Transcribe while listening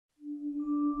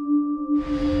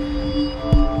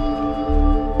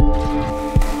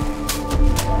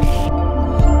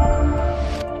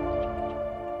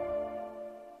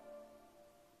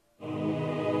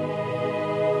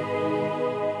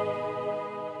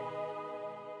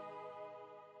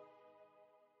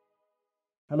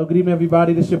Hello, good evening,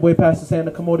 everybody. This is your boy, Pastor Santa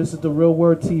Camo. This is the Real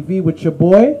Word TV with your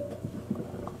boy.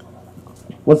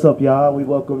 What's up, y'all? We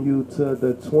welcome you to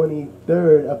the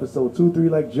 23rd episode, 2-3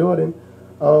 like Jordan.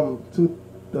 To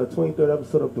the 23rd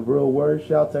episode of the Real Word.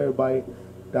 Shout out to everybody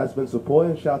that's been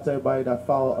supporting. Shout out to everybody that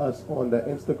follow us on the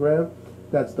Instagram.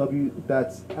 That's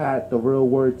at the Real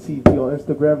Word TV on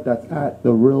Instagram. That's at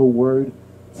the Real Word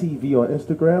TV on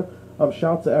Instagram.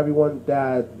 Shout out to everyone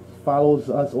that follows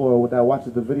us or that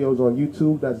watches the videos on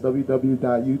YouTube. That's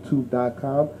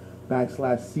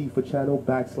www.youtube.com/C for channel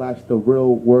 /the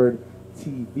Real Word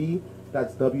TV.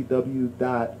 That's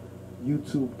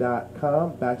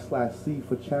www.youtube.com/C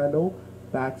for channel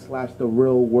 /the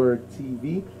Real Word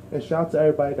TV. And shout out to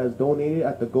everybody that's donated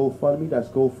at the GoFundMe. That's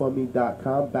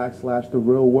GoFundMe.com /the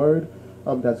Real Word.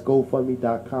 That's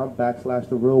GoFundMe.com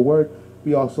 /the Real Word.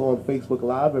 We also on Facebook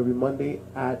Live every Monday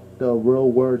at the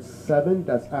Real Word 7.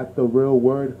 That's at the Real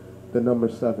Word, the number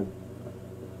 7.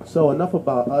 So enough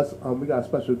about us. We got a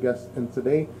special guest in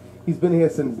today. He's been here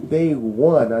since day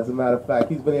one. As a matter of fact,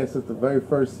 he's been here since the very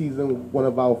first season. One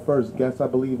of our first guests, I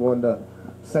believe, on the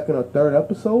second or third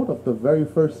episode of the very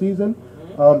first season.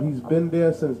 He's been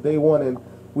there since day one, and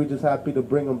we're just happy to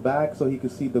bring him back so he can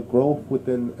see the growth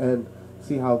within and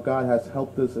see how God has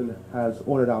helped us and has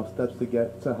ordered our steps to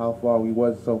get to how far we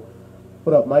was. So,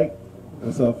 what up, Mike?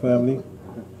 What's up, family?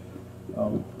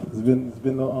 It's been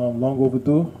long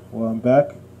overdue. Well, I'm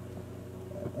back,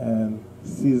 and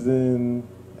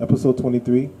episode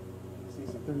 23.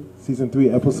 Season 3,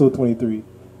 episode 23.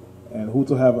 And who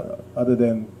to have other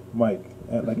than Mike,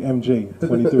 like MJ,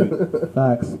 23.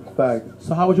 Facts. Facts.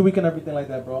 So how was your week and everything like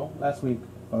that, bro? Last week?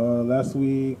 Last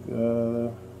week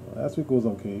was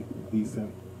okay,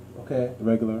 decent, Okay.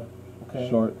 regular, Okay.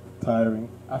 short, tiring.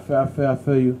 I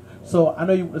feel you. So I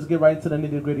know you. Let's get right into the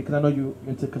nitty gritty because I know you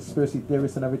into conspiracy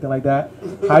theorists and everything like that.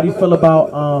 How do you feel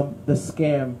about the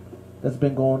scam that's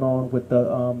been going on with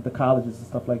the colleges and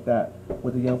stuff like that,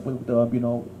 with the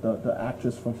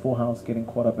actress from Full House getting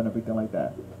caught up and everything like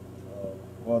that?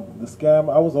 Well, the scam,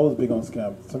 I was always big on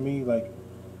scams. To me, like,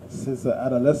 since an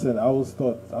adolescent, I always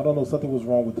thought, I don't know, something was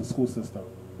wrong with the school system.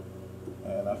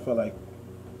 And I felt like,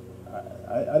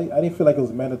 I didn't feel like it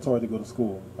was mandatory to go to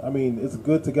school. I mean, it's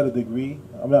good to get a degree.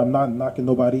 I mean, I'm not knocking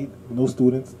nobody, no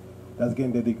students that's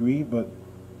getting their degree, but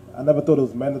I never thought it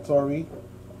was mandatory.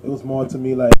 It was more to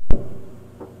me like,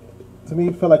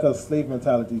 it felt like a slave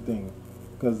mentality thing.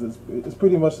 Because it's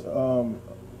pretty much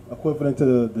equivalent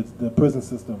to the prison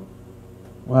system.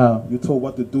 Wow. You're told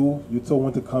what to do, you're told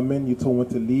when to come in, you're told when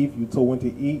to leave, you're told when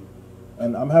to eat.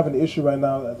 And I'm having an issue right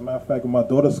now, as a matter of fact, with my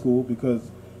daughter's school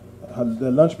because the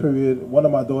lunch period, one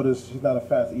of my daughters, she's not a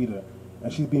fast eater,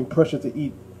 and she's being pressured to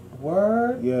eat.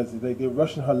 Word? Yes, they're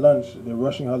rushing her lunch. They're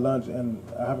rushing her lunch, and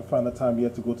I haven't found the time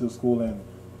yet to go to the school and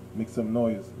make some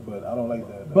noise. But I don't like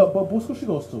that. But what school she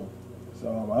goes to? So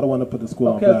I don't want to put the school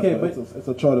Okay, on blast. okay, But it's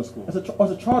a charter school. It's a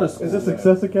charter school. Is it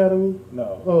Success Academy?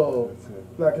 No. Oh, That's it.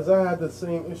 nah, because I had the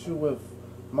same issue with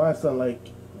my son.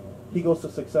 Like, he goes to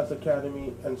Success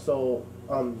Academy, and so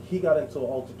he got into an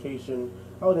altercation.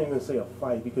 I wouldn't even say a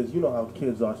fight because you know how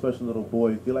kids are, especially little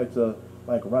boys. They like to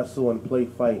like wrestle and play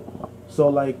fight. So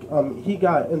like he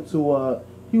got into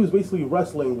he was basically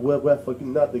wrestling with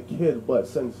another kid, but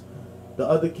since the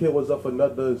other kid was of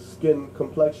another skin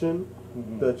complexion,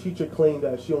 the teacher claimed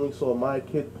that she only saw my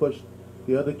kid push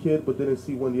the other kid, but didn't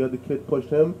see when the other kid pushed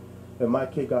him, and my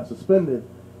kid got suspended.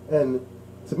 And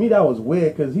to me, that was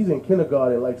weird because he's in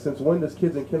kindergarten. Like, since when does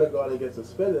kids in kindergarten get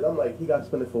suspended? I'm like, he got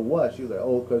suspended for what? She was like,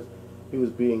 oh, because he was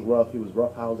being rough. He was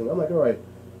roughhousing. I'm like, all right.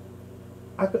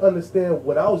 I could understand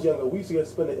when I was younger, we used to get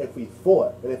suspended if we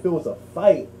fought. And if it was a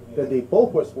fight, then they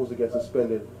both were supposed to get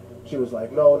suspended. She was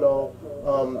like, no,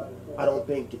 I don't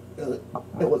think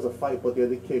it was a fight, but the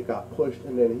other kid got pushed,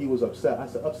 and then he was upset. I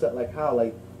said, upset like how?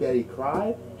 Like, did he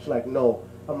cry? She's like, no.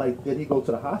 I'm like, did he go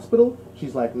to the hospital?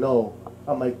 She's like, no.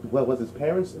 I'm like, well, was his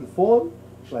parents informed?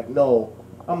 She's like, no.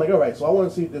 I'm like, all right, so I want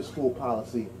to see this school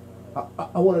policy.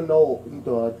 I want to know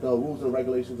the rules and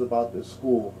regulations about this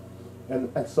school. And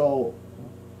so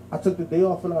I took the day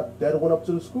off and I went up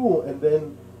to the school, and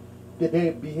then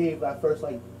they behaved at first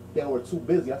like they were too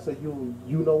busy. I said, you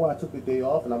know what? I took the day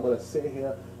off, and I'm going to sit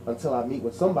here until I meet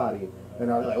with somebody.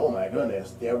 And I was like, oh my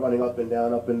goodness, they're running up and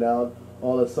down, up and down.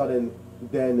 All of a sudden,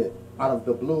 then out of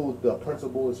the blue, the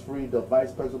principal is free, the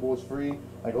vice principal is free.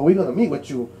 Like, oh, we're going to meet with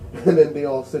you. And then they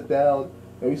all sit down,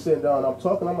 and we sitting down, and I'm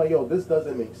talking. I'm like, yo, this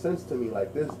doesn't make sense to me.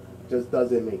 Like, this just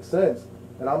doesn't make sense.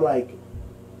 And I'm like,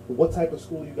 what type of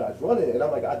school are you guys running? And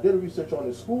I'm like, I did research on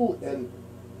the school, and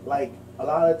like, a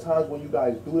lot of times when you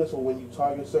guys do this or when you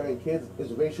target certain kids,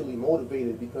 it's racially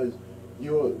motivated because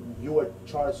you're a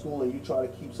charter school and you try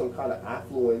to keep some kind of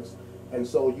affluence, and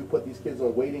so you put these kids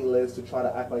on waiting lists to try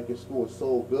to act like your school is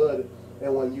so good.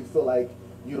 And when you feel like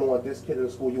you don't want this kid in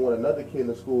the school, you want another kid in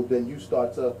the school, then you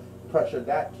start to pressure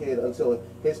that kid until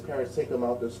his parents take him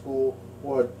out to school,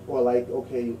 or like,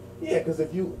 okay, yeah, because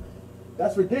if you,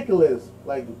 that's ridiculous.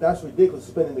 Like, that's ridiculous,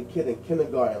 spending the kid in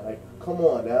kindergarten. Like, come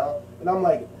on now. And I'm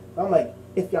like,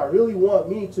 if y'all really want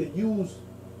me to use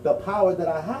the power that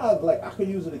I have, like, I could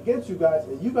use it against you guys,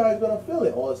 and you guys gonna feel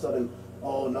it. All of a sudden,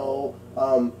 oh no,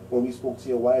 when we spoke to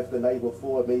your wife the night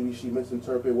before, maybe she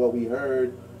misinterpreted what we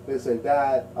heard, this and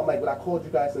that. I'm like, but I called you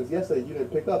guys since yesterday, you didn't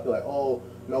pick up. They're like, oh,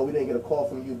 no, we didn't get a call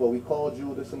from you, but we called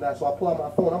you, this and that. So I pull out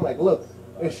my phone, I'm like, look,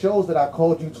 it shows that I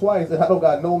called you twice, and I don't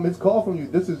got no missed call from you.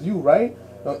 This is you, right?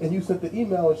 And you sent the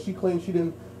email, and she claimed she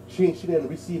didn't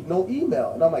receive no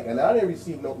email. And I'm like, and I didn't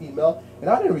receive no email, and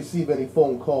I didn't receive any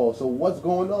phone calls. So what's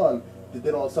going on?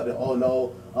 Then all of a sudden, oh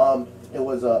no, it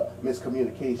was a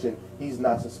miscommunication. He's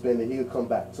not suspended. He'll come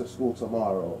back to school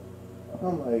tomorrow.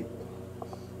 I'm like,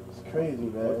 it's crazy,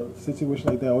 man. Situation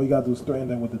like that, all you gotta do is threaten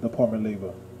them with the Department of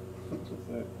Labor.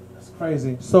 That's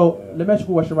crazy. So let me ask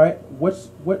you a question, right?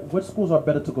 What schools are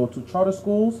better to go to? Charter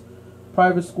schools,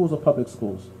 private schools, or public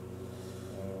schools?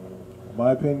 In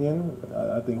my opinion,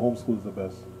 I think homeschool is the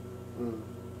best.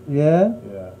 Yeah?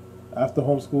 Yeah. After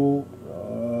homeschool,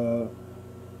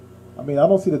 I mean, I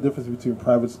don't see the difference between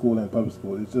private school and public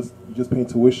school. It's just, you're just paying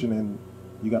tuition and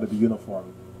you got to be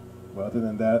uniform. But other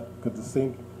than that, because the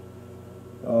same,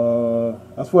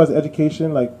 as far as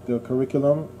education, like the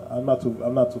curriculum, I'm not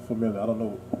too familiar. I don't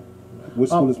know which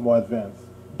school is more advanced.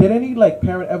 Did any like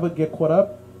parent ever get caught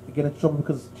up, get in trouble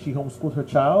because she homeschooled her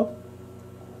child?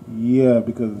 Yeah,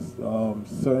 because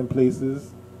certain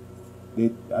places, I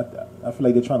feel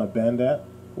like they're trying to ban that.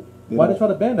 Why they try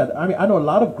to ban that? I mean, I know a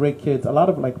lot of great kids. A lot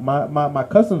of like my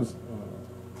cousins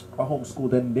are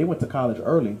homeschooled and they went to college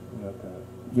early. Okay.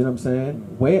 You know what I'm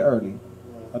saying? Way early.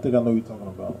 I think I know what you're talking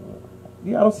about.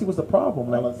 Yeah, I don't see what's the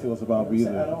problem. Like, I don't see what's about you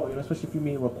know what I'm saying, either. at all. You know, especially if you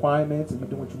meet requirements and you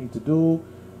do what you need to do.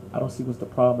 I don't see what's the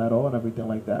problem at all and everything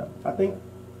like that. I think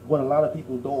what a lot of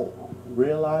people don't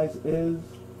realize is,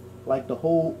 like, the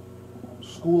whole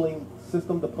schooling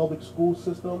system, the public school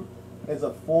system, is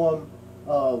a form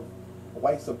of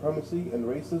white supremacy and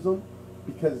racism,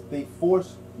 because they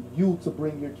force you to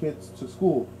bring your kids to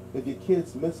school. If your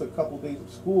kids miss a couple days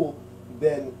of school,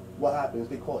 then what happens?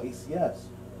 They call ACS,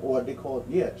 or they call,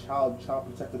 Child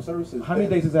Protective Services. How many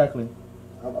days exactly?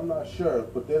 I'm not sure,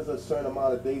 but there's a certain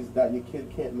amount of days that your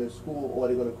kid can't miss school, or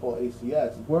they're going to call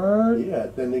ACS. Word? Yeah,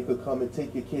 then they could come and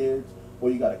take your kids,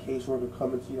 or you got a caseworker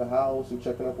coming to your house and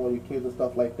checking up on your kids and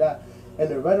stuff like that. And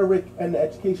the rhetoric and the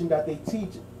education that they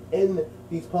teach in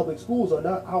these public schools are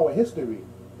not our history.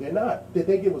 They're not.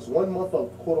 They give us 1 month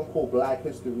of quote-unquote black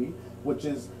history, which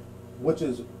is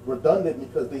redundant,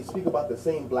 because they speak about the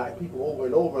same black people over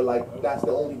and over, like that's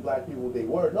the only black people they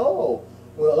were. No.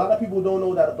 Well, a lot of people don't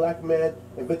know that a black man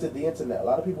invented the internet. A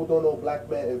lot of people don't know a black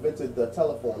man invented the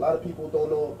telephone. A lot of people don't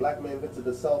know a black man invented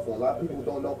the cell phone. A lot of people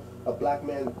don't know a black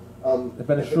man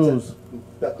invented shoes,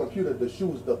 the computer, the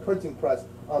shoes, the printing press,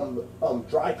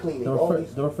 dry cleaning,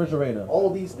 the refrigerator, all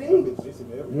these things,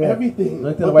 everything. The only thing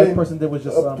the white person did was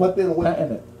just but then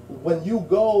patent it. When you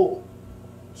go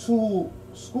to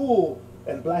school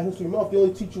and Black History Month, they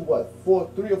only teach you what,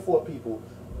 3 or 4 people.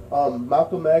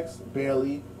 Malcolm X,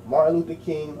 barely. Martin Luther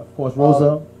King, of course,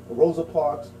 Rosa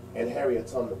Parks, and Harriet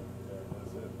Tubman.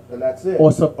 And that's it.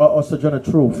 Or Sojourner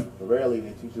Truth. Rarely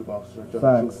they teach you about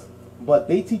Sojourner Truth. But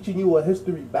they teaching you a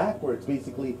history backwards,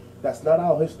 basically. That's not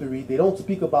our history. They don't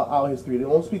speak about our history. They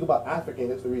don't speak about African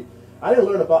history. I didn't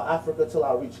learn about Africa till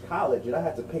I reached college, and I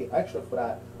had to pay extra for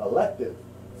that elective.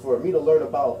 For me to learn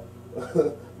about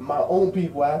my own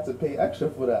people, I had to pay extra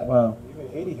for that. Wow. Even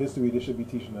Haiti history, they should be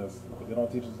teaching us. But they don't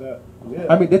teach us that. Yeah.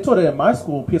 I mean, they taught it in my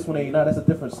school, PS 189. That's a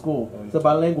different school. It's a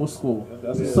bilingual school.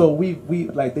 So we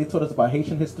like they taught us about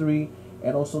Haitian history,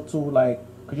 and also too, like,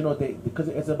 because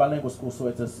it's a bilingual school, so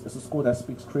it's a school that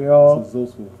speaks Creole. It's a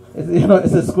school.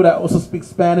 It's a school that also speaks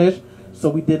Spanish. So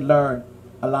we did learn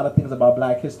a lot of things about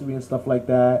Black history and stuff like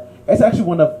that. It's actually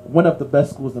one of the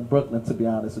best schools in Brooklyn, to be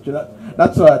honest with you.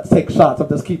 Not trying to take shots. I'm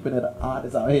just keeping it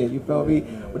honest out here. You feel me?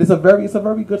 But it's a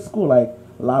very good school. Like,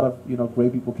 a lot of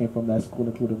great people came from that school,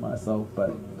 including myself.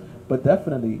 But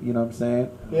definitely, you know what I'm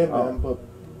saying? Yeah, man. But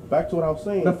back to what I was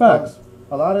saying. The facts.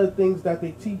 A lot of the things that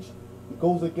they teach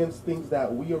goes against things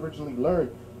that we originally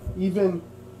learned. Even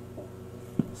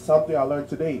something I learned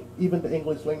today. Even the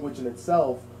English language in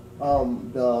itself.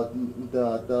 The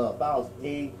vowels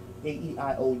A, E,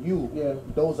 I, O, U. Yeah.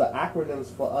 Those are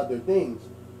acronyms for other things,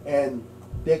 and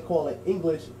they call it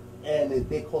English and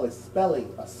they call it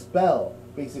spelling, a spell,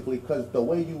 basically, because the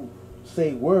way you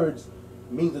say words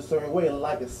means a certain way.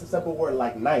 Like a simple word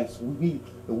like nice,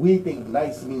 we think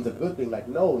nice means a good thing. Like,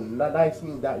 no, nice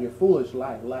means that you're foolish,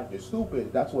 like you're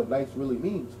stupid. That's what nice really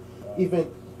means.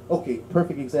 Even, okay,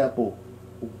 perfect example.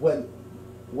 When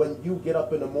you get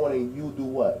up in the morning, you do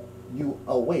what? You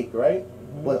awake, right?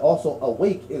 But also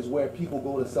awake is where people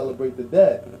go to celebrate the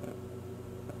dead.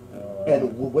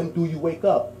 And when do you wake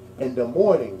up? In the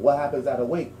morning. What happens at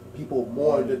awake? People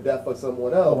mourn the death of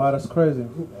someone else. Oh, wow, that's crazy.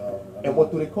 And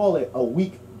what do they call it? A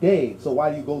weekday. So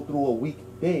why do you go through a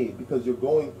weekday? Because you're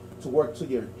going to work to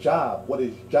your job. What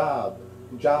is job?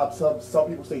 Job, some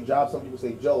people say job, some people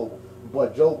say Job.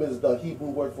 But Job is the Hebrew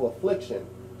word for affliction.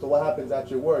 So what happens at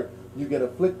your work? You get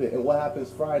afflicted. And what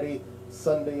happens Friday,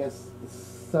 Sunday,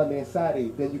 and Saturday?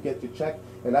 Then you get your check,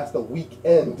 and that's the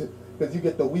weekend. Because you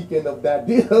get the weekend of that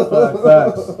deal.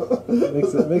 Facts.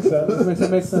 Makes sense. Makes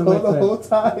sense. So the whole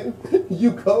time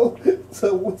you go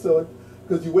to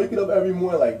because you waking up every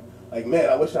morning like man,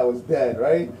 I wish I was dead,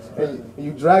 right? And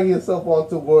you drag yourself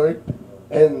onto work,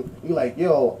 and you're like,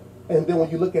 yo. And then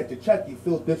when you look at your check, you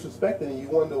feel disrespected, and you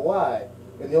wonder why.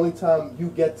 And the only time you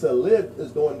get to live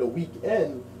is during the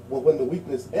weekend, when the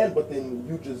weekness ends. But then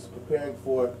you just preparing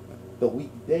for the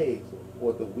weekdays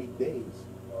or the weekdays.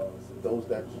 Those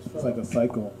that just It's like a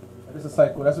cycle. It's a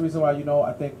cycle. That's the reason why,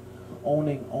 I think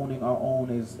owning our own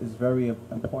is very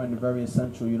important and very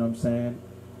essential. You know what I'm saying?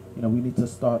 We need to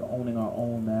start owning our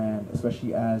own, man.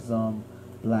 Especially as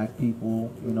black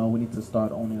people, we need to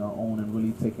start owning our own and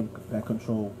really taking that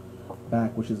control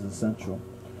back, which is essential.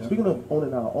 Speaking of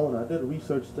owning our own, I did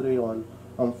research today on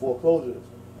foreclosures.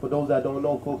 For those that don't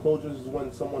know, foreclosures is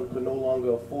when someone could no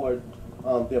longer afford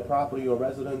their property or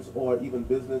residence or even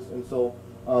business, and so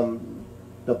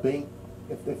the bank,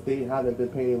 if they haven't been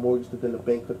paying a mortgage, then the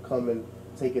bank could come and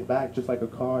take it back, just like a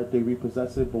car. They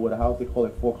repossess it, but with a house, they call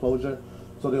it foreclosure.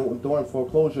 So then during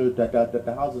foreclosure, that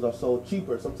the houses are sold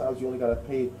cheaper. Sometimes you only got to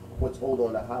pay what's owed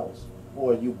on the house,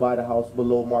 or you buy the house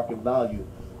below market value.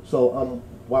 So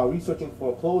while researching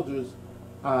foreclosures,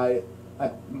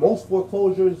 most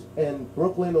foreclosures in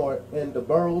Brooklyn or in the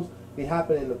boroughs, they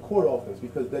happen in the court office,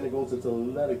 because then it goes into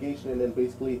litigation, and then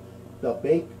basically the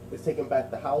bank is taking back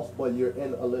the house, but you're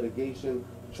in a litigation,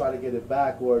 try to get it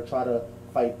back or try to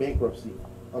fight bankruptcy.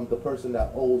 The person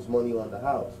that owes money on the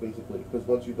house, basically, because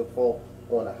once you default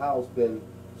on a house, then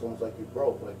it's almost like you're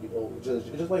broke. Like you owe, just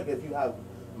like if you have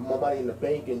money in the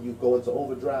bank and you go into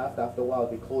overdraft, after a while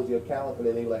they close your account and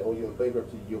then they like, oh, you're in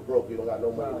bankruptcy, you're broke, you don't got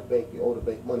no money in the bank, you owe the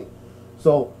bank money.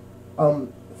 So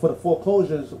for the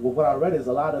foreclosures, what I read is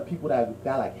a lot of people that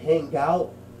like hang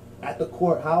out at the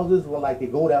courthouses, where like they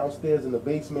go downstairs in the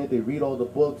basement, they read all the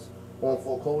books on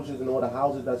foreclosures and all the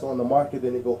houses that's on the market,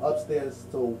 then they go upstairs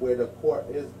to where the court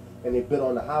is and they bid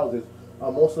on the houses.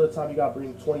 Most of the time you got to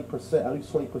bring 20%, at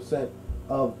least 20%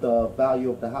 of the value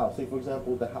of the house. Say for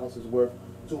example, the house is worth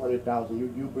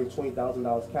 $200,000. You bring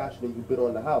 $20,000 cash, and then you bid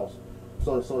on the house.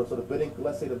 So the bidding,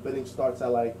 let's say the bidding starts at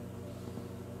let's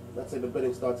say the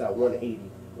bidding starts at 180.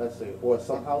 Let's say, or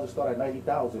some houses start at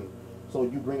 90,000. So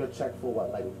you bring a check for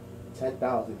what, like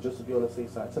 10,000, just to be on the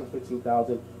safe side, 10,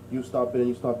 15,000. You start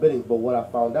bidding. But what I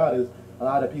found out is a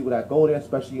lot of people that go there,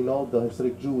 especially the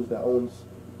Hasidic Jews that owns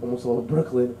almost all of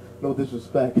Brooklyn. No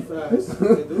disrespect.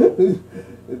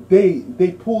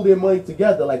 They pull their money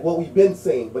together, like what we've been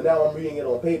saying, but now I'm reading it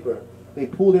on paper. They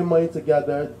pull their money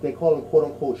together. They call them quote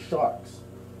unquote sharks.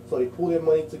 So they pull their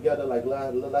money together, like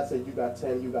let's say you got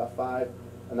 10, you got 5,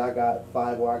 and I got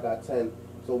 5 or I got 10.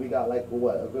 So we got like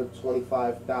what, a good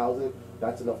 25,000.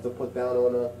 That's enough to put down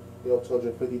on a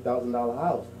 $250,000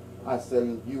 house. I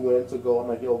send you in to go. I'm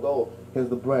like, yo, go. Here's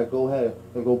the bread. Go ahead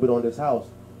and go bid on this house.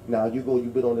 Now you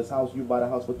bid on this house. You buy the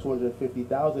house for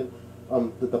 $250,000.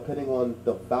 Depending on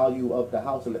the value of the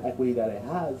house and the equity that it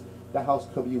has, the house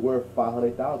could be worth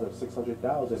 $500,000,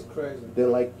 $600,000. That's crazy.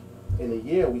 Then like in a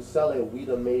year we sell it, we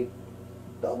done made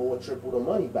double or triple the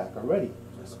money back already.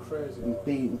 That's crazy.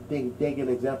 They give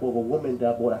an example of a woman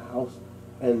that bought a house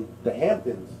in the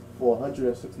Hamptons for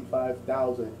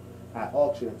 $165,000 at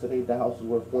auction, and today the house is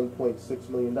worth $1.6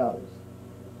 million.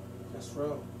 That's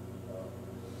real.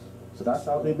 So that's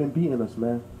how they've been beating us,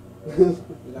 man. we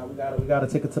gotta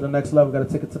take it to the next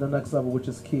level. Which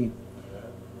is key.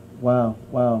 Wow.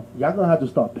 Y'all gonna have to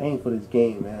start paying for this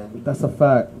game, man. That's a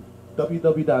fact.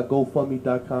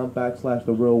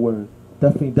 www.gofundme.com/therealword.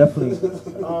 Definitely.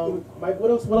 Mike, what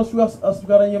else you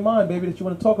got on your mind, baby, that you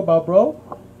want to talk about, bro?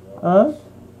 Huh?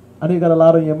 I know you got a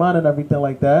lot on your mind and everything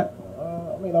like that.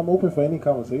 I mean, I'm open for any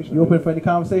conversation. You open for any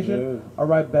conversation? Yeah. All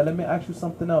right, Ben. Let me ask you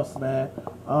something else, man.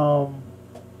 So I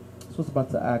was about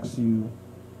to ask you.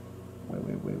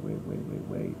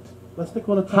 Wait. Let's stick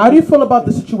on the. How do you feel about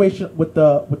the situation with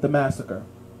the massacre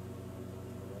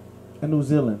in New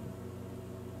Zealand?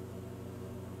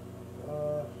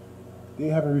 They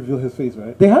haven't revealed his face,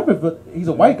 right? They have revealed he's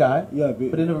a white guy. Yeah,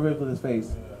 but they never revealed his face.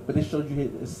 Yeah. But they showed you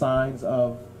his signs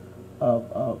of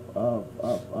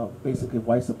basically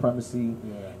white supremacy,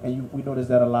 and we noticed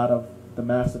that a lot of the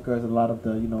massacres, a lot of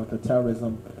the the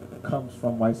terrorism comes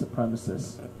from white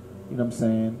supremacists. You know what I'm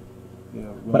saying?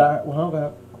 Yeah. But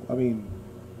I mean,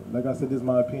 like I said, this is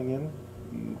my opinion.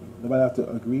 Nobody have to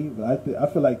agree, but I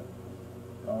feel like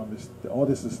all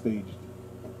this is staged.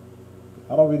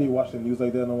 I don't really watch the news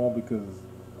like that no more because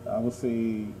I would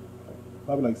say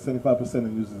probably like 75% of the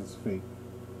news is fake.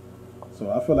 So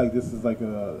I feel like this is like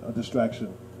a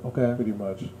distraction. Okay. Pretty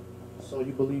much. So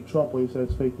you believe Trump when he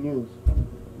says fake news?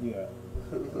 Yeah.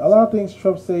 A lot of things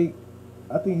Trump say,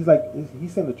 I think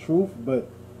he's saying the truth, but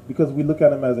because we look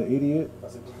at him as an idiot,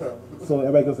 so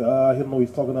everybody can say, he don't know what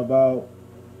he's talking about.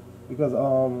 Because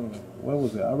what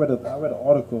was it? I read an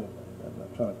article.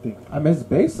 I'm trying to think. I mean, his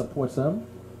base supports him.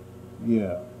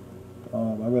 Yeah.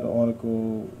 I read an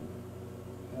article.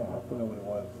 I forgot what it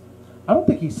was. I don't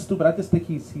think he's stupid. I just think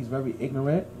he's very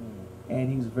ignorant, and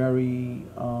he's very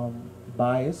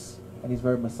biased, and he's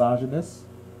very misogynist.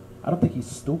 I don't think he's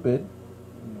stupid.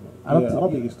 I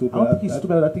don't think he's stupid. I don't think he's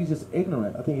stupid. I think he's just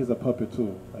ignorant. I think he's a puppet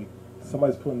too. Like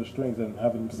somebody's pulling the strings and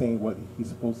having him saying what he's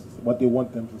supposed to, what they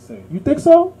want them to say. You think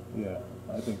so? Yeah,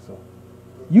 I think so.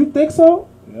 You think so?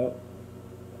 Yep.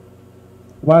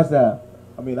 Why is that?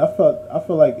 I mean, I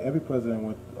feel like every president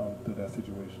went through that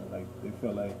situation. Like they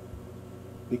feel like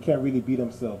they can't really be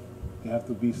themselves. They have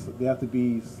to be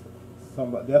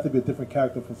somebody. They have to be a different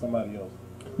character from somebody else.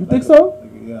 You think so?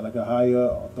 Like a higher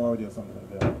authority or something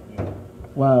like that. Yeah.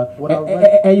 Wow.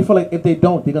 And you feel like if they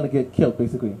don't, they're gonna get killed,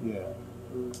 basically. Yeah.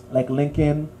 Like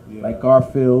Lincoln, like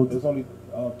Garfield. It was only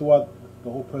throughout the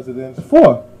whole presidency.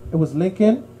 Four. It was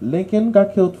Lincoln. Lincoln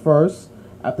got killed first.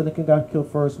 After Lincoln got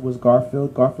killed first was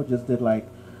Garfield. Garfield just did like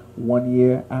 1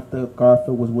 year. After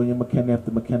Garfield was William McKinley.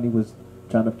 After McKinley was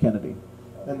John F. Kennedy.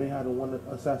 And they had one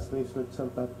assassination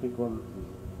attempt, I think, on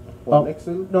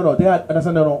Nixon. No, they had an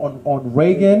assassination on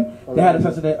Reagan. They had an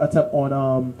assassination attempt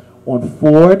on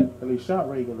Ford. And they shot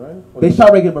Reagan, right? They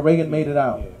shot Reagan, but Reagan made it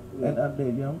out. Yeah. And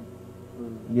they,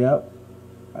 Yep,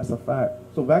 that's a fact.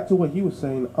 So back to what he was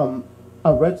saying. I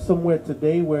read somewhere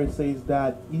today where it says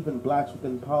that even blacks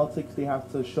within politics, they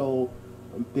have to show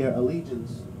their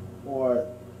allegiance, or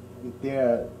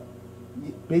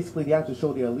basically they have to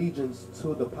show their allegiance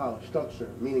to the power structure,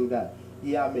 meaning that,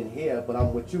 yeah, I'm in here, but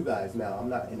I'm with you guys now. I'm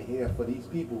not in here for these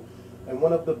people. And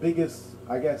one of the biggest,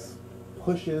 I guess,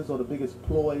 pushes or the biggest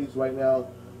ploys right now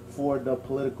for the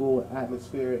political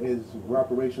atmosphere is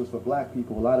reparations for black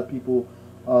people. A lot of people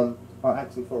are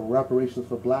asking for reparations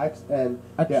for blacks, and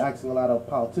they're asking a lot of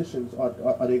politicians,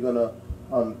 are they gonna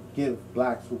give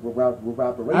blacks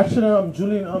reparations? Actually,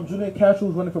 Julian Castro,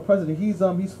 who's running for president, he's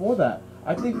for that.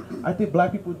 I think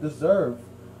black people deserve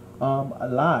a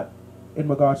lot in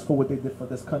regards for what they did for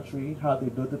this country, how they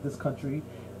built this country.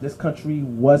 This country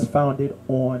was founded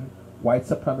on white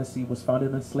supremacy, was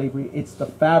founded on slavery. It's the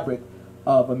fabric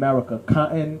of America.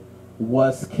 Cotton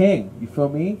was king. You feel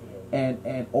me?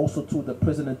 And also too, the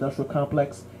prison industrial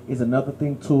complex is another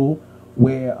thing too,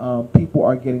 where people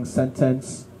are getting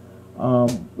sentenced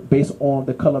based on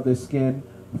the color of their skin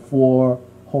for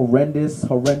horrendous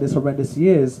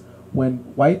years. When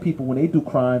white people, when they do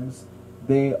crimes,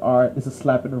 it's a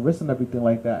slap in the wrist and everything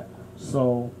like that.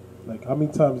 So, like, how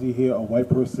many times do you hear a white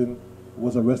person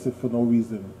was arrested for no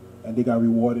reason and they got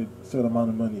rewarded a certain amount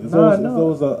of money? It's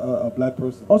always a black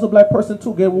person. Also, black person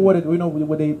too get rewarded. You know,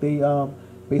 where they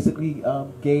basically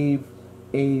gave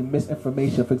a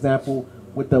misinformation. For example,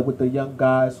 with the young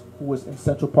guys who was in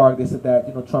Central Park, they said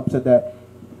that Trump said that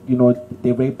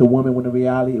they raped the woman, when in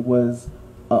reality it was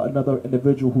another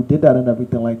individual who did that and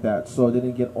everything like that. So they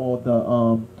didn't get all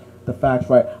the facts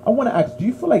right. I want to ask, do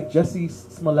you feel like Jesse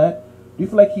Smollett? Do you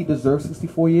feel like he deserves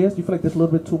 64 years? Do you feel like that's a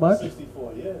little bit too much?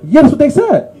 64 years. Yeah, that's what they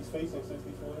said. He's facing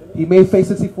 64 years. He may face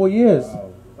 64 years.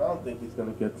 Wow. I don't think he's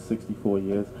gonna get 64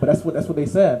 years. But that's what they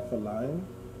said. For lying?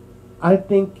 I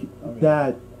think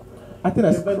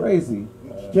that's crazy.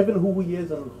 Given who he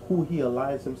is and who he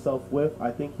aligns himself with,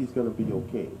 I think he's gonna be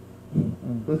okay.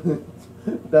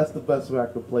 That's the best way I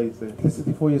could place it.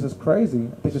 64 years is crazy.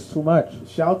 I think it's too much.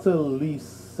 Shout to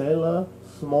Lisela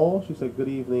Small. She said, "Good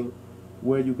evening.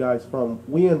 Where are you guys from?"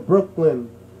 We in Brooklyn,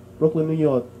 New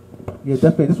York. Yeah,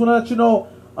 definitely. Just want to let you know,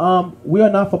 we are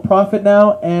not for profit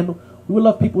now, and we would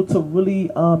love people to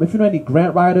really, if you know any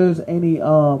grant writers, anybody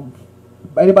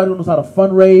who knows how to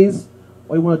fundraise,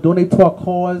 or you want to donate to our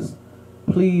cause,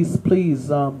 please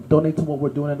donate to what we're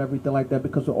doing and everything like that,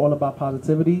 because we're all about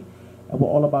positivity and we're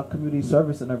all about community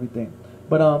service and everything.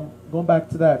 But going back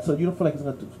to that, so you don't feel like it's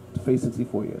going to face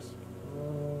 64 years?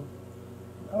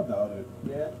 I doubt it.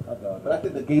 Yeah, I doubt it. but I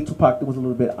think the gay Tupac thing was a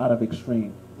little bit out of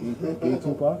extreme. Gay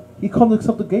Tupac? He called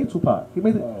himself the gay Tupac. He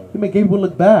made gay people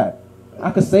look bad.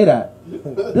 I could say that.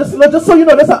 Just so you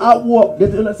know, there's an outward.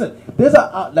 Listen, there's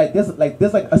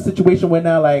a situation where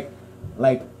now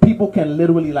like people can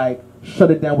literally like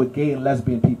shut it down with gay and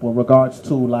lesbian people in regards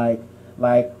to like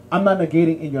I'm not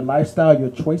negating in your lifestyle, your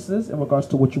choices in regards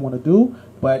to what you want to do,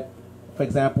 but for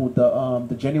example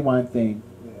the genuine thing,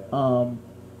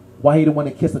 why he didn't want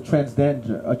to kiss a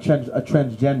transgender.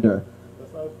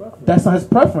 That's not his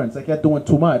preference. Like, you're doing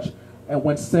too much. And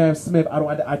when Sam Smith, I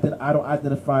don't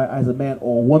identify as a man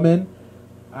or a woman.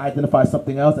 I identify as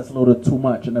something else that's a little too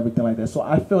much and everything like that. So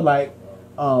I feel like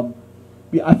common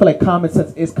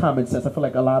sense is common sense. I feel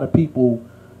like a lot of people,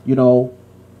 you know,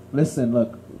 listen,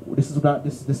 look, this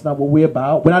is not what we're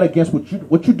about. We're not against what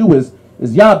you do is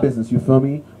y'all business. You feel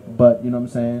me? But you know what I'm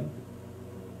saying.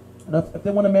 And if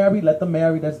they want to marry, let them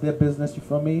marry. That's their business. You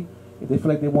feel me? If they feel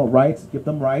like they want rights, give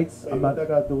them rights. Hey, what that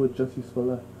got to do with Jussie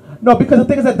Smollett? No, because the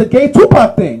thing is that the gay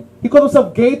Tupac thing. He called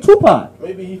himself gay Tupac.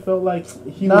 Maybe he felt like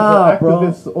he was an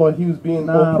activist, or he was being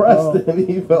oppressed, and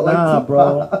he felt like Tupac.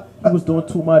 Bro. He was doing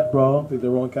too much, bro. Picked the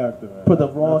wrong character, man. Put the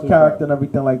wrong character and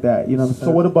everything like that. You know what I'm saying?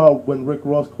 So what about when Rick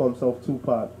Ross called himself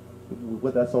Tupac?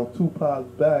 With that song,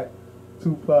 Tupac back.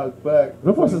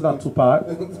 Rick Ross is not Tupac.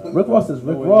 Rick Ross is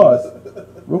Rick Ross.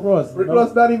 Rick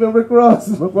Ross not even Rick Ross.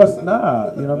 Rick Ross,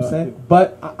 nah. You know what I'm saying?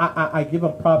 But I give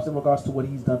him props in regards to what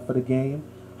he's done for the game.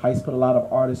 How he's put a lot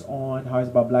of artists on. How he's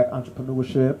about black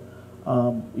entrepreneurship.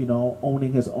 You know,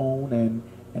 owning his own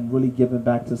and really giving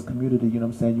back to his community. You know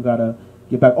what I'm saying? You gotta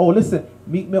give back. Oh, listen,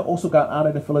 Meek Mill also got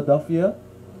honored in Philadelphia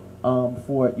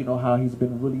for, you know, how he's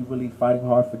been really fighting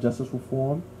hard for justice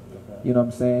reform. You know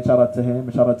what I'm saying? Shout out to him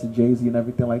and shout out to Jay-Z and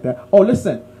everything like that. Oh,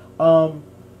 listen. How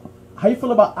you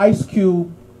feel about Ice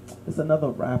Cube? It's another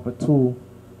rapper too.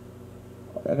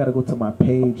 I gotta go to my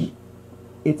page.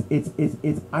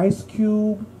 It's Ice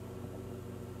Cube.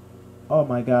 Oh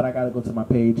my God, I gotta go to my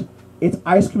page. It's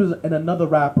Ice Cube and another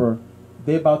rapper.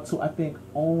 They're about to, I think,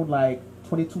 own like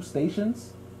 22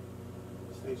 stations.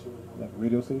 Like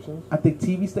radio stations? I think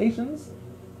TV stations.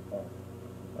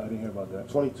 I didn't hear about that.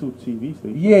 22 TV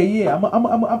stations. Yeah.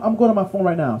 I'm going to my phone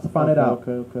right now to find it out.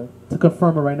 Okay. To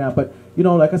confirm it right now. But you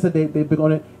know, like I said, they've been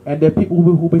on it, and there are people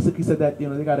who basically said that, you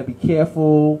know, they got to be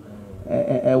careful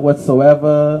and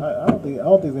whatsoever. I don't think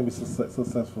it's gonna be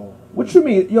successful. What you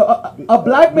mean? Yo, a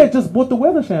black man just bought the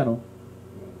Weather Channel.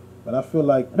 But I feel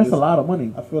like that's a lot of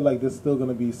money. I feel like there's still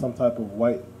gonna be some type of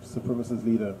white supremacist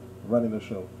leader running the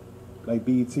show, like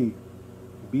BET.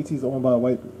 BET's owned by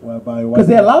white. Because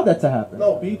they allowed that to happen.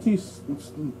 No, BET,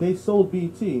 they sold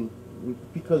BET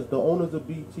because the owners of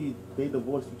BET, they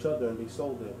divorced each other and they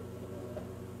sold it.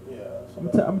 Yeah. I'm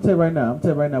gonna tell you right now.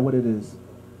 What it is.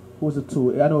 Who's it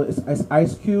to? I know it's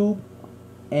Ice Cube,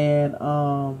 and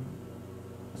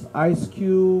it's Ice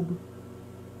Cube.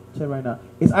 I'll tell you right now.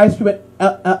 It's Ice Cube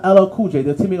and LL Cool J.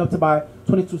 They're teaming up to buy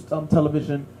 22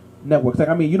 television networks. Like,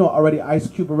 I mean, you know already, Ice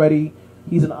Cube already.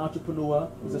 He's an entrepreneur.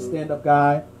 He's a stand-up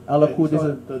guy. LL Cool J is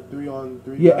the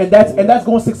 3-on-3. Yeah, and that's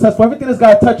going successful. Everything this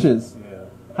guy touches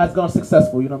has gone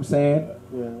successful. You know what I'm saying?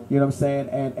 Yeah. You know what I'm saying?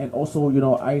 And also, you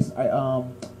know,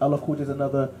 LL Cool J is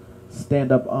another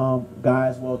stand-up guy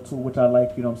as well too, which I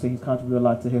like. You know what I'm saying? He's contributed a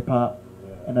lot to hip hop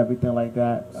and everything like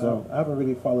that. So I haven't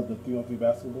really followed the 3-on-3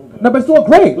 basketball. No, but it's doing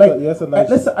great. Like, it's a nice.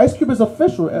 Listen, Ice Cube is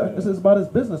official. This is about his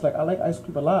business. Like, I like Ice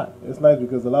Cube a lot. It's nice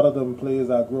because a lot of them players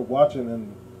I grew up watching,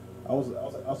 and I was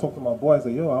talking to my boy. I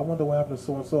said, "Yo, I wonder what happened to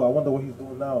so and so. I wonder what he's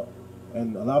doing now."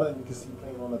 And a lot of them you can see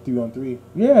playing on the 3-on-3.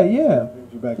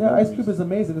 Yeah. Ice Cube is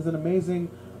amazing. He's an amazing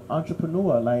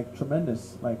entrepreneur. Like,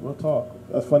 tremendous. Like, real talk.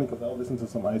 That's funny because I was listening to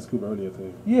some Ice Cube earlier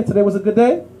today. Yeah, today was a good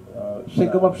day.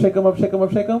 Shake 'em up, shake 'em up, shake 'em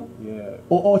up, shake 'em. Yeah.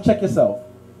 Or check yourself.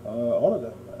 All of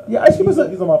them. Yeah, Ice Cube he's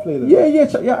on my playlist.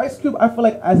 Yeah. Ice Cube. I feel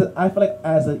like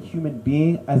as a human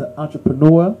being, as an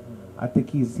entrepreneur, I think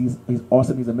he's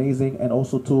awesome. He's amazing, and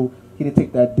also too, he didn't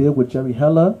take that deal with Jerry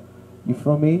Heller. You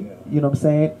feel me? Yeah. You know what I'm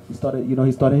saying? He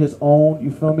started his own. You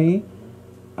feel me?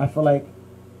 I feel like,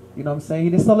 you know what I'm saying? He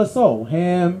didn't sell his soul.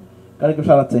 Him. Gotta give a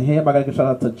shout out to him. I gotta give a shout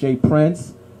out to Jay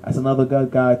Prince. That's another good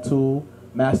guy too.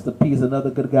 Master P is another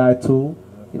good guy too. You know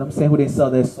what I'm saying? Who didn't sell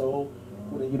their soul?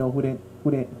 Who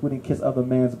didn't kiss other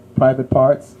man's private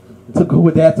parts to go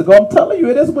with that? I'm telling you,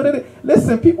 it is what it is.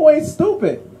 Listen, people ain't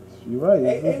stupid. You're right.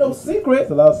 Ain't no secret.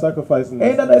 It's a lot of sacrifice in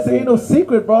this. Ain't no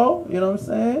secret, bro. You know what I'm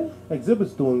saying?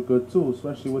 Exhibit's doing good too,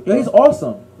 especially with. Yeah, he's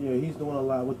awesome. Yeah, he's doing a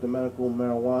lot with the medical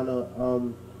marijuana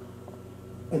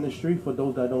industry. For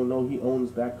those that don't know, he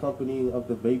owns that company of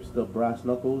the vapes, the Brass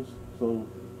Knuckles. So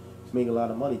he's making a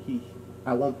lot of money.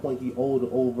 At one point he owed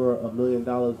over $1 million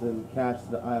in cash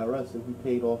to the IRS, and he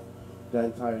paid off that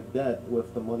entire debt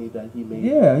with the money that he made.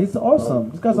 Yeah, he's awesome.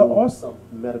 These guys are awesome.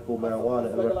 Medical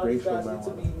marijuana and recreational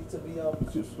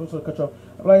marijuana.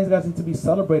 A lot of these guys need to be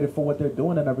celebrated for what they're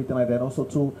doing and everything like that. Also,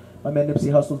 too, my man Nipsey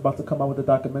Hussle's about to come out with a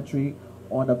documentary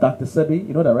on Dr. Sebi.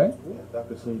 You know that, right? Yeah,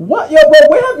 Dr. Sebi. What? Yo, bro,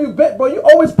 where have you been, bro? You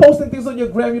always posting things on your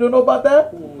gram. You don't know about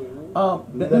that?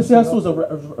 Nipsey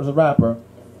Hussle is a rapper,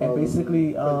 and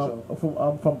basically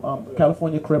from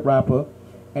California, crib rapper.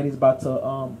 And he's about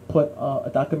to put a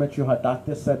documentary on how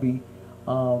Dr. Sebi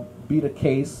beat a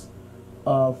case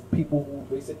of people who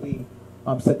basically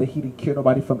said that he didn't cure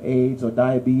nobody from AIDS or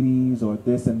diabetes or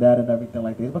this and that and everything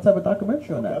like that. He's about to have a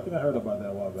documentary on that. I think I heard about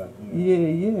that a while back.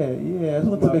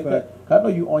 Yeah. I know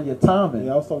you on your timing.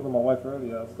 Yeah, I was talking to my wife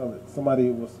earlier.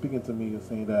 Somebody was speaking to me and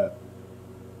saying that,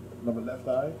 remember Left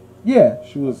Eye? Yeah.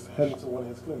 She was heading to one of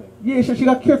his clinics. Yeah, she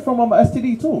got cured from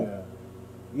STD too. Yeah.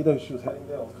 Either she was heading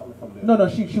there or was coming from there. No,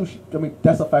 she I mean,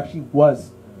 that's a fact. She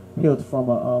was healed from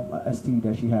a STD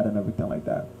that she had and everything like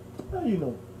that. How you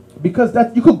know? Because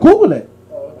that you could Google it.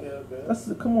 Oh, okay.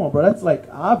 Come on, bro. That's like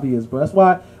obvious, bro. That's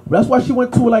why she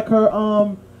went to like her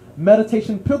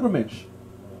meditation pilgrimage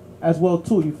as well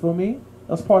too. You feel me?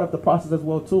 That's part of the process as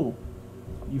well too.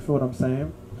 You feel what I'm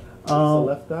saying?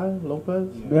 Left Eye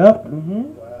Lopez. Yep.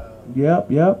 Wow. Yep.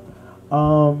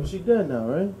 She dead now,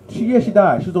 right? She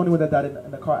died. She was the only one that died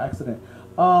in the car accident.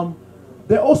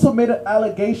 They also made an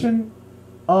allegation.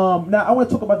 Now I want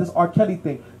to talk about this R. Kelly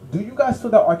thing. Do you guys feel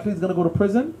that R. Kelly's gonna go to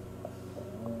prison?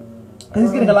 Because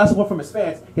he's getting a lot of support from his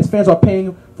fans. His fans are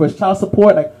paying for his child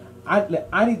support. Like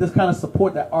I need this kind of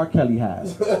support that R. Kelly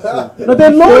has. No, they're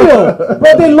loyal,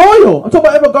 bro. They're loyal. I'm talking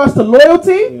about in regards to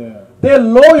loyalty. Yeah. They're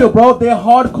loyal, bro. They're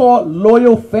hardcore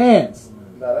loyal fans.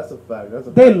 Nah, that's a fact.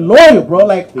 They loyal, bro.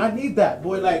 Like I need that,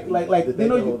 boy. Like they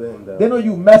know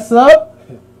you mess up.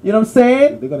 You know what I'm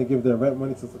saying? They're gonna give their rent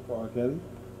money to support R. Kelly.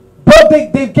 Bro,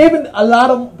 they've given a lot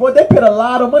of. Boy, they paid a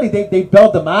lot of money. They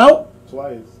bailed them out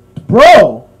twice.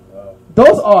 Bro,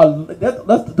 those are.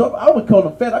 I would call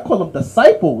them fans. I call them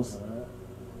disciples.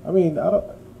 I mean,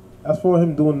 as for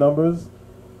him doing numbers,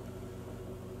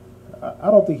 I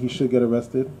don't think he should get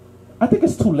arrested. I think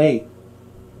it's too late.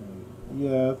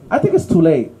 Yeah, I think it's too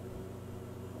late.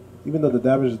 Even though the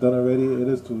damage is done already, it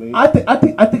is too late. I think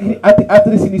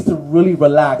after this he needs to really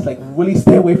relax, like really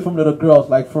stay away from little girls,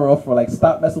 like for real, like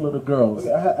stop messing with little girls.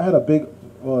 Okay, I had a big,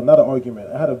 well, not an argument.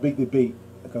 I had a big debate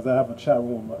because I have a chat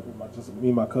room with just me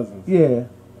and my cousins. Yeah,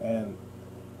 and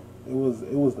it was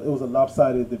a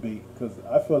lopsided debate because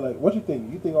I feel like, what you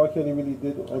think? You think R. Kelly really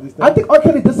did all these things? I think R.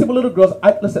 Kelly did with little girls.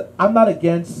 Listen, I'm not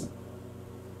against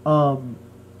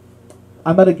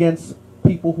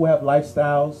people who have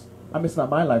lifestyles. I mean, it's not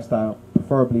my lifestyle,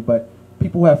 preferably, but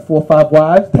people who have 4 or 5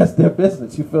 wives, that's their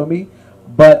business, you feel me?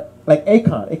 But, like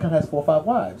Akon has 4 or 5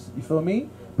 wives, you feel me?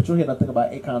 But you don't hear nothing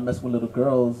about Akon messing with little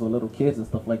girls or little kids and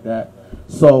stuff like that.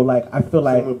 So, like, I feel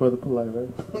like... Same with Brother Polite, right?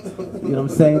 You know what I'm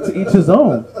saying? To each his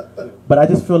own. But I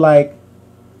just feel like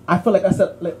I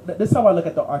said, like, this is how I look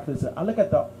at the R. Kelly. I look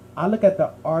at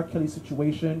the R. Kelly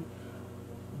situation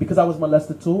because I was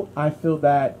molested too. I feel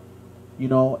that, you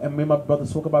know, and me and my brother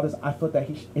spoke about this. I feel that I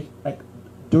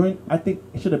think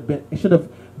it should have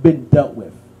been dealt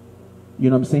with. You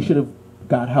know what I'm saying? Should have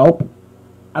got help.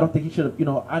 I don't think he should have. You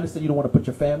know, I understand you don't want to put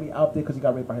your family out there because he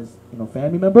got raped by his, you know,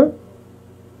 family member.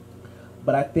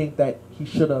 But I think that he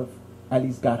should have at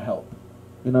least got help.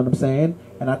 You know what I'm saying?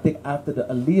 And I think after the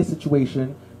Aaliyah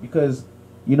situation, because,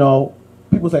 you know,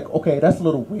 people's like, okay, that's a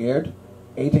little weird.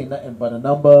 Age ain't nothing but a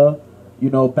number. You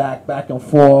know, back and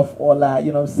forth, all that.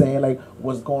 You know what I'm saying? Like,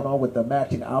 what's going on with the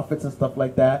matching outfits and stuff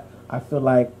like that. I feel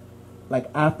like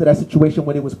after that situation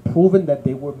when it was proven that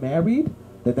they were married,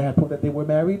 that they had proved that they were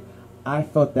married, I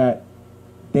felt that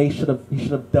he should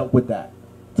have dealt with that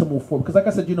to move forward. Because like I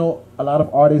said, you know, a lot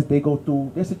of artists, they go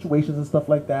through their situations and stuff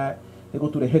like that. They go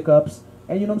through the hiccups.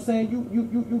 And you know what I'm saying? You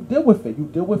deal with it. You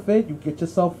deal with it. You get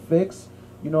yourself fixed.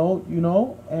 You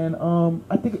know. And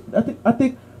I think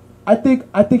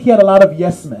he had a lot of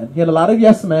yes men. He had a lot of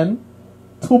yes men.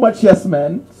 Too much yes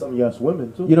men. Some yes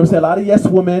women too. You know what I'm saying? A lot of yes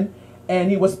women.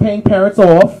 And he was paying parents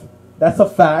off. That's a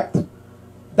fact.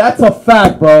 That's a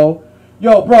fact, bro.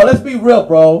 Yo, bro, let's be real,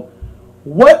 bro.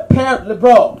 What parent,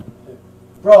 bro,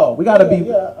 we gotta be.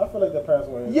 Yeah, I feel like the parents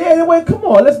were. Yeah, wait, come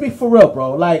on, let's be for real,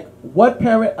 bro. Like, what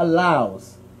parent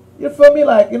allows? You feel me?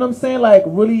 Like, you know what I'm saying? Like,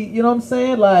 really, you know what I'm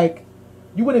saying? Like,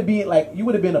 you wouldn't be like, you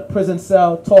would have been in a prison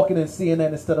cell talking in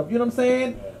CNN instead of, you know what I'm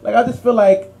saying? Like, I just feel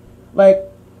like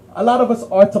a lot of us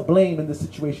are to blame in this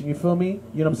situation. You feel me?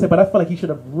 You know what I'm saying? But I feel like he should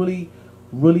have really,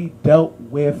 really dealt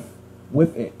with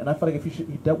it. And I feel like if he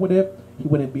dealt with it, he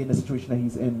wouldn't be in the situation that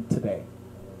he's in today.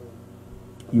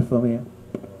 You feel me?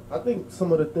 I think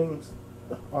some of the things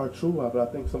are true, but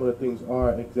I think some of the things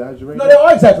are exaggerated. No, they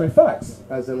are exaggerated facts.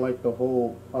 As in, like, the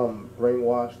whole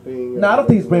brainwash thing. No, I don't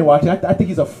think he's brainwashing. I think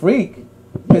he's a freak,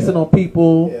 pissing on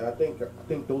people. Yeah, I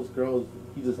think those girls,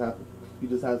 he just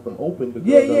has them open. The girls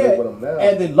Yeah, that live with him now.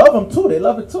 and they love him too. They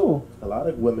love it too. A lot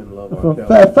of women love R. From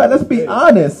Kelly. let's be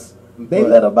honest. They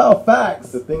let him out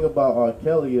facts. The thing about R.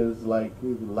 Kelly is, like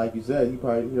you said,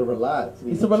 he'll relax.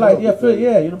 He's a relax. Yeah,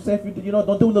 yeah. You know what I'm saying? If you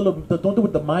don't do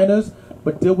with the minors,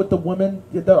 but deal with the women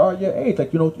that are your age.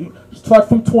 Like, you know, you start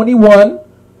from 21.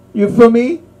 You feel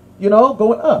me? You know,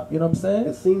 going up. You know what I'm saying?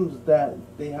 It seems that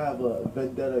they have a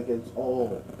vendetta against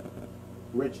all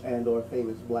rich and or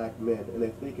famous black men, and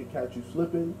if they could catch you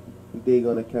slipping, they're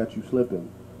gonna catch you slipping.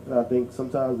 And I think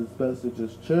sometimes it's best to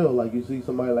just chill. Like, you see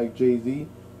somebody like Jay-Z,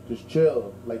 just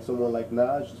chill. Like someone like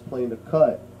Nas, just playing the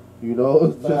cut. You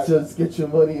know, just get your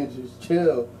money and just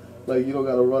chill. Like, you don't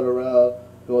gotta run around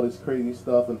do all this crazy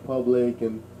stuff in public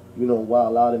and, you know,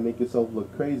 wild out and make yourself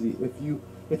look crazy. If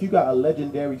you got a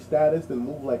legendary status, then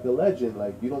move like a legend.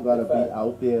 Like, you don't gotta be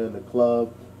out there in the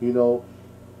club. You know,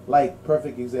 like,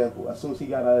 perfect example. As soon as he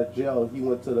got out of jail, he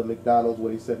went to the McDonald's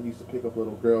where he said he used to pick up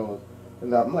little girls.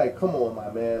 And I'm like, come on,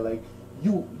 my man. Like,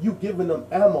 you giving them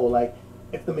ammo. Like,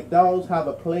 if the McDonald's have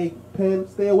a plague pen,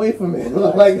 stay away from it.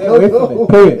 Like, stay away from it.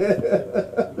 Period.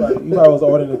 You probably was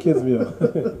ordering a kid's meal.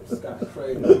 This guy's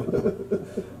crazy.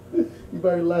 You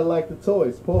better like the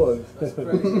toys. Pause. That's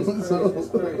crazy. It's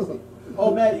crazy.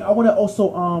 Oh man, I want to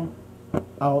also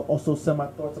I'll also send my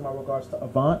thoughts in my regards to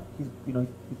Avant. He's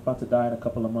about to die in a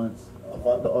couple of months.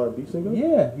 Avant, the R&B singer?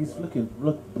 Yeah, he's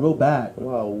look real bad.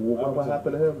 Wow, what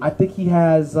happened to him? I think he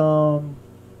has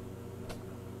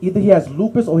either he has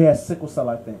lupus or he has sickle cell,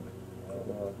 I think.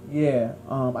 Yeah,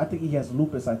 I think he has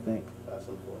lupus, I think. That's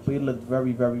unfortunate. But he looked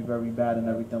very, very, very bad and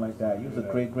everything like that. He was a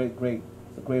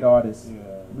great artist. Yeah.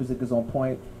 Music is on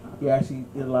point. He actually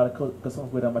did a lot of good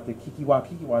songs with him. I think Kiki Watt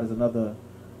is another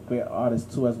great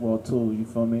artist too, as well too. You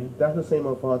feel me? That's the same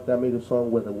Avant that made a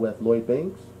song with Lloyd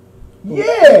Banks.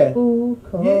 Yeah. Ooh,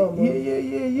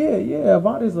 Yeah.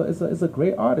 Avant is a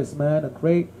great artist, man. A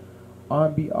great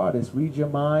R&B artist. Read Your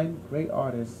Mind. Great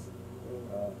artist.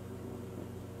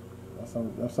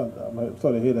 I'm starting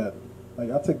to hear that. Like,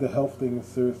 I take the health thing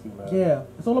seriously, man. Yeah,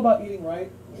 it's all about eating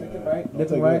right, drinking right,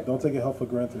 living right. Don't take your health for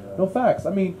granted, man. No facts.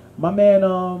 I mean, my man,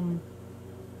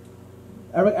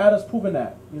 Eric Adams proven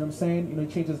that. You know what I'm saying? You know, he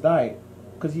changed his diet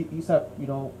because he used to have, you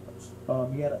know,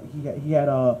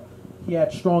 he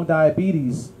had strong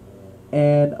diabetes,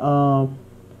 and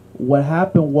what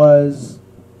happened was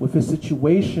with his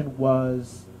situation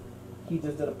was he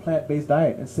just did a plant-based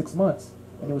diet in 6 months,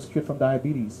 and he was cured from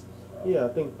diabetes. Yeah, I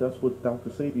think that's what Dr.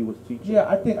 Sadie was teaching. Yeah,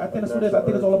 I think that's what it is. I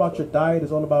think it's all about your diet.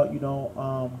 It's all about, you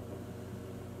know,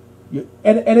 your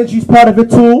energy's part of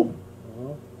it too.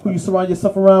 Who you surround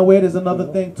yourself around with is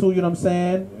another thing too. You know what I'm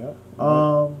saying?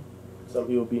 Yeah. Some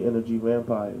people be energy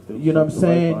vampires. You know what I'm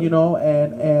saying? You know,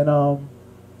 and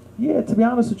yeah. To be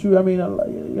honest with you, I mean,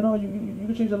 you know, you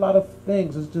can change a lot of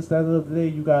things. It's just at the end of the day,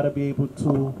 you gotta be able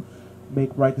to make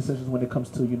right decisions when it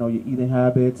comes to, you know, your eating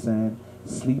habits and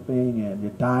sleeping and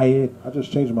your diet. I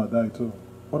just changed my diet too.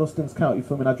 All those things count. You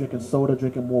feel me? Not drinking soda,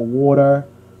 drinking more water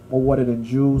than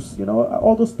juice. You know,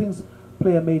 all those things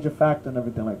play a major factor and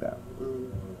everything like that.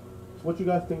 So what you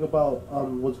guys think about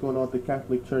what's going on at the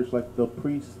Catholic Church? Like, the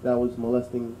priest that was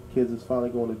molesting kids is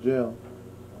finally going to jail.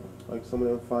 Like, some of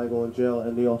them finally going to jail,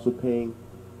 and they also paying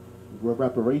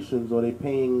reparations, or they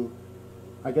paying,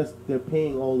 I guess they're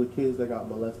paying all the kids that got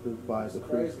molested by the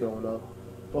priest growing up.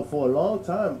 But for a long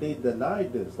time, they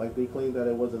denied this. Like, they claimed that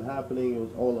it wasn't happening. It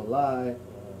was all a lie.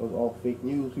 It was all fake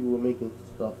news. People were making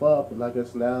stuff up. And I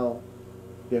guess now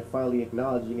they're finally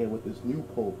acknowledging it with this new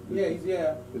pope.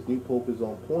 This new pope is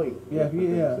on point. Yeah. I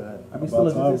mean,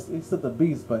 he's still the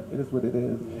beast, but it is what it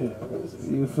is. Yeah.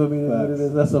 You feel me? It is what it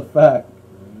is. That's a fact.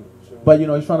 But, you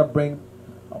know, he's trying to bring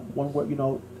one word, you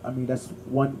know, I mean, that's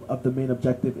one of the main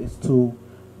objective is to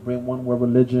bring one word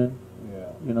religion.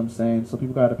 You know what I'm saying? So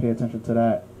people got to pay attention to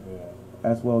that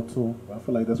as well, too. I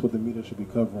feel like that's what the media should be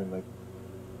covering, like,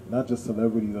 not just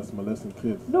celebrities that's molesting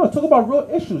kids. No, talk about real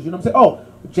issues, you know what I'm saying? Oh,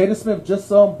 Jada Smith just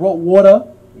brought water,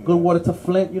 good water to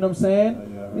Flint, you know what I'm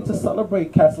saying? We need to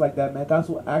celebrate cats like that, man. Guys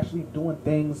who are actually doing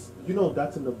things. You know,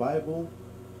 that's in the Bible.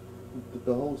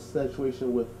 the whole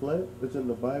situation with Flint is in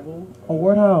the Bible. Oh,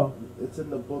 word how? It's in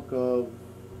the book of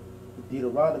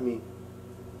Deuteronomy.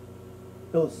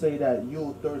 He'll say that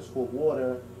you'll thirst for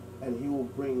water, and he will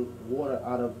bring water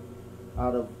out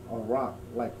of a rock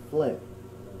like Flint.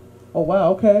 Oh,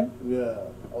 wow, okay. Yeah,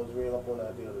 I was reading up on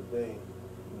that the other day,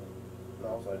 and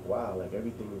I was like, wow, like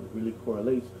everything really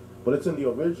correlates. But it's in the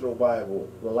original Bible,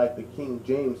 like the King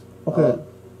James. Okay.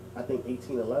 I think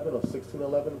 1811 or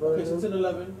 1611 version. Okay,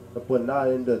 1611. But not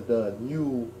in the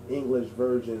new English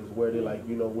versions where they like,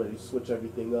 you know, where they switch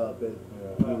everything up and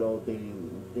you know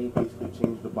they basically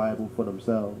changed the Bible for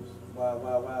themselves.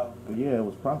 Wow. But yeah, it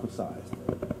was prophesied.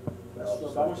 That's true.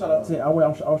 I want to shout out to him. I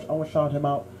want to shout him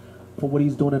out for what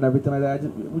he's doing and everything like that.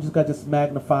 We just got to just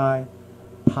magnify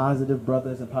positive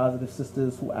brothers and positive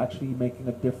sisters who actually making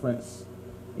a difference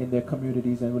in their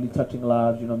communities and really touching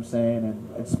lives. You know what I'm saying,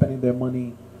 and spending their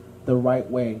money the right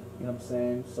way, you know what I'm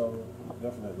saying? So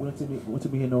Definitely. we need to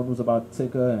be hearing no news about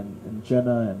Tigger and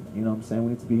Jenna, and you know what I'm saying? We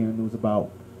need to be hearing news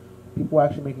about people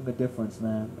actually making a difference,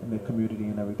 man, in their community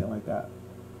and everything like that,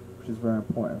 which is very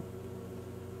important.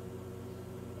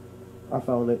 I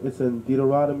found it. It's in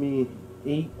Deuteronomy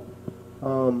 8,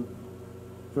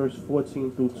 verse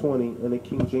 14 through 20 in the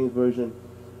King James Version.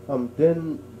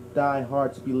 Then thy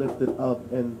hearts be lifted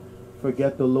up and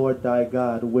forget the Lord thy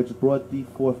God, which brought thee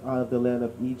forth out of the land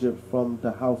of Egypt from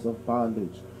the house of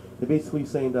bondage. They're basically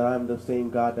saying that I'm the same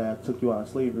God that took you out of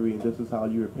slavery, and this is how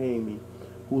you're repaying me.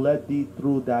 Who led thee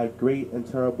through thy great and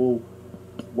terrible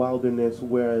wilderness,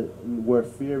 where were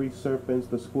fiery serpents,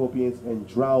 the scorpions, and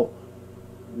drought,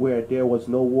 where there was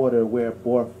no water, where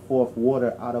bore forth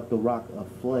water out of the rock of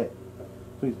flint.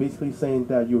 So he's basically saying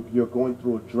that you're going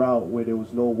through a drought where there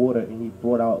was no water, and he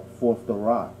brought out forth the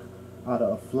rock out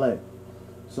of flint.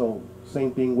 So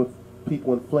same thing with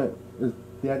people in Flint, is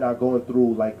they're not going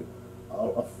through like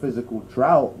a physical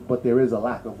drought, but there is a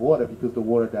lack of water because the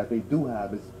water that they do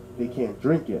have is they can't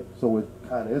drink it. So it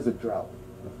kind of is a drought.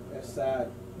 It's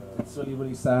sad. It's really,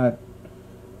 really sad.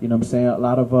 You know what I'm saying? A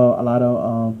lot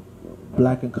of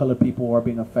black and colored people are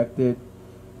being affected.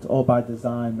 It's all by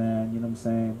design, man. You know what I'm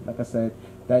saying? Like I said,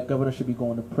 that governor should be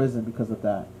going to prison because of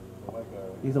that.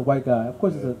 He's a white guy. Of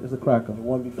course, he's a cracker. The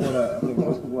one before that, I think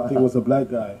it was a black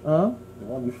guy. Huh? The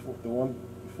one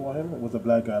before him was a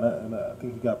black guy, and I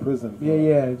think he got prison.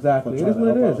 Yeah, exactly. It is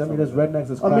what it is. I mean, there's rednecks,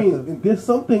 there's crackers. I mean, there's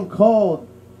something called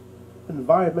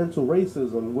environmental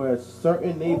racism where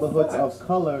certain neighborhoods of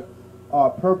color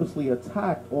are purposely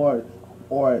attacked or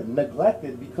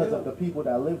neglected because of the people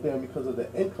that live there and because of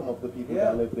the income of the people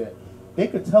that live there. They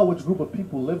could tell which group of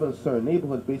people live in a certain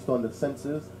neighborhood based on the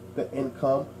census, the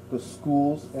income, the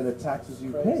schools, and the taxes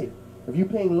you pay. If you're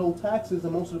paying low taxes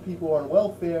and most of the people are on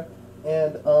welfare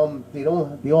and they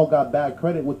all got bad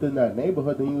credit within that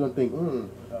neighborhood, then you're gonna think,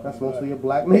 that's mostly a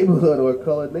black neighborhood or a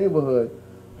colored neighborhood,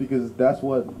 because that's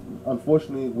what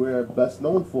unfortunately we're best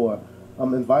known for.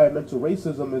 Environmental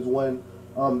racism is when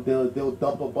they'll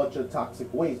dump a bunch of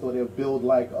toxic waste, or they'll build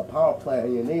like a power plant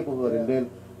in your neighborhood, and then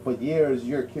for years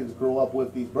your kids grow up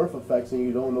with these birth defects and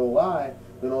you don't know why.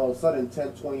 Then all of a sudden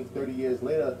 10, 20, 30 years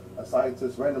later a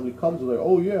scientist randomly comes and like,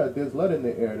 oh yeah, there's lead in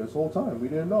the air this whole time, we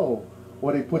didn't know.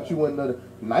 Or they put you in the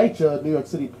NYCHA, New York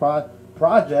City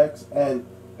projects, and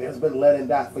there's been lead in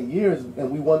that for years,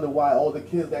 and we wonder why all the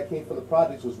kids that came from the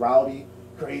projects was rowdy,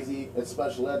 crazy, and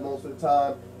special ed most of the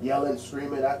time, yelling,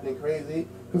 screaming, acting crazy,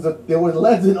 because there was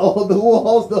lead in all the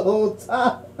walls the whole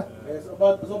time. It's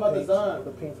all about design.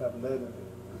 The paints have lead in it.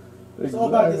 It's all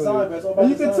about design, man. It's all about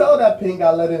You can tell that paint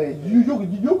got lead in it. You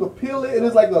could peel it, and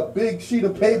it's like a big sheet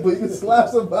of paper. You can slap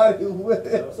somebody with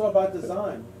it. It's all about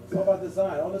design. It's all about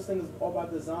design. All this thing is all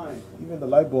about design. Even the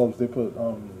light bulbs, they put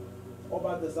All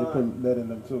about they design. put lead in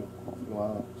them too.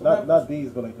 Wow. Not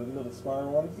these, but like the little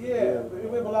spiral ones. Yeah,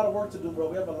 we have a lot of work to do, bro.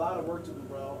 We have a lot of work to do,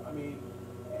 bro. I mean,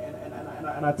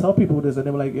 and I tell people this, and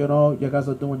they're like, you know, you guys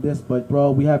are doing this, but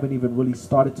bro, we haven't even really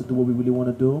started to do what we really want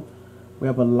to do. We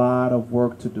have a lot of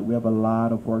work to do.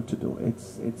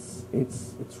 It's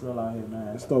real out here,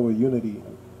 man. Let's start with unity.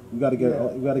 We gotta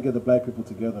get the black people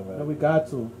together, man. And we got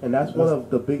to. And that's one of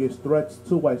the biggest threats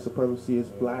to white supremacy is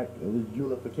black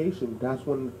unification. That's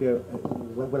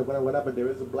whenever there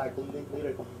is a black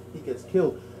leader, he gets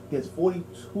killed. There's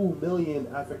 42 million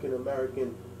African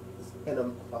American, and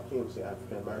I can't even say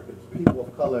African Americans, people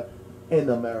of color in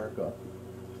America,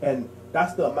 and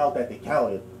that's the amount that they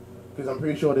counted. Because I'm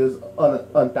pretty sure there's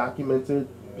undocumented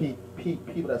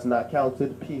people that's not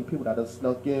counted, people that have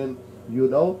snuck in, you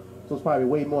know. So it's probably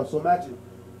way more. So imagine,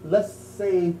 let's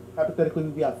say hypothetically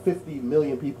we have 50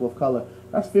 million people of color.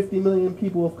 That's 50 million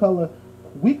people of color.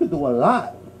 We could do a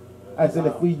lot As in,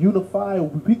 if we unify,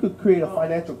 we could create a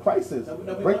financial crisis.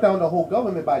 Break down the whole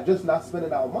government by just not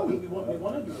spending our money. We want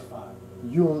to unify.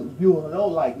 You know,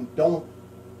 like, don't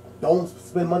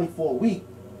spend money for a week.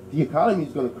 The economy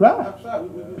is gonna crash.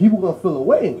 People gonna feel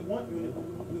away.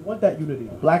 We want that unity.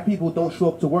 Black people don't show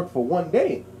up to work for one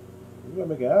day. We're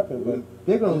gonna make it happen, but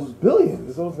they're gonna lose billions.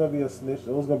 There's always gonna be a snitch. There's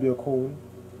always gonna be a coon.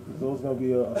 There's always gonna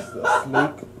be a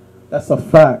snake. That's a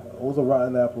fact. Always a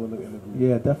rotten apple in the group.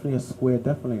 Yeah, definitely a square,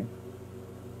 definitely.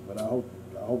 But I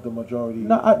hope the majority.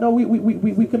 No,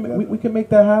 we can make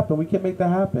that happen. We can make that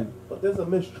happen. But there's a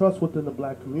mistrust within the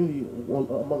black community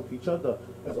amongst each other.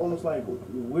 It's almost like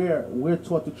we're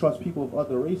taught to trust people of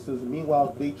other races.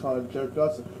 Meanwhile, they try to jerk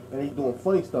us and they doing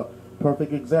funny stuff.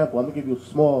 Perfect example. I'm gonna give you a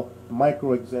small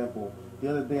micro example. The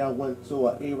other day I went to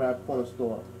an Arab corner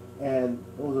store, and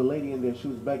there was a lady in there. She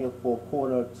was begging for a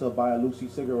quarter to buy a Lucy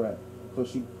cigarette. So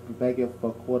she begging for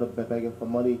a quarter, begging for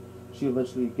money. She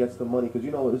eventually gets the money because,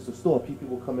 you know, it's a store.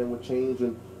 People come in with change,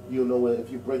 and you know if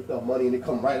you break the money and they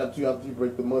come right up to you after you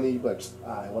break the money, you're like,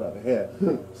 all right, whatever, here.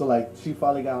 So like she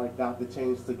finally got the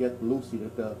change to get the Lucy.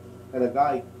 And the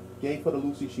guy gave her the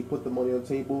Lucy. She put the money on the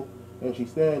table, and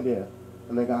she's standing there.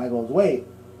 And the guy goes, wait,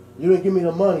 you didn't give me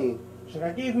the money. She's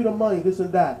like, I gave you the money, this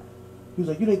and that. He was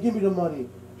like, you didn't give me the money.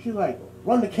 She's like,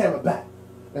 run the camera back.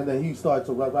 And then he started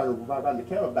to run the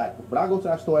camera back. But I go to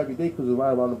that store every day because it's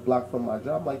right around the block from my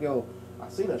job. I'm like, yo, I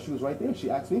seen her. She was right there. She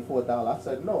asked me for $1. I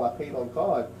said, no, I paid on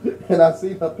card. And I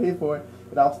seen her pay for it.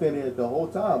 And I was standing there the whole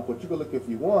time. But you can look if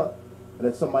you want. And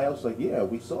then somebody else was like, yeah,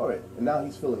 we saw it. And now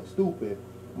he's feeling stupid.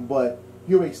 But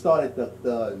he already started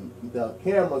the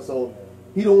camera, so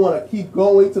he don't want to keep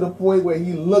going to the point where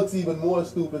he looks even more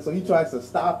stupid. So he tries to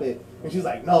stop it. And she's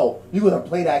like, no, you're going to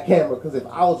play that camera. Because if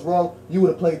I was wrong, you would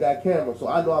have played that camera. So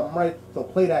I know I'm right, so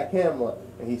play that camera.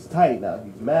 And he's tight now.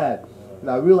 He's mad. And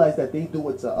I realized that they do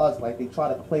it to us. Like, they try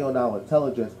to play on our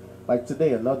intelligence. Like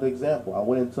today, another example. I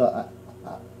went into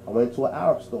an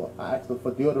Arab store. I asked him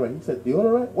for deodorant. He said,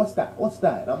 deodorant? What's that? What's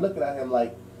that? And I'm looking at him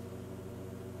like,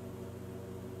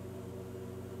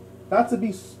 not to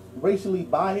be racially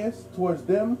biased towards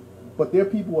them, but their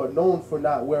people are known for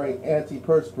not wearing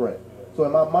antiperspirant. So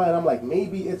in my mind, I'm like,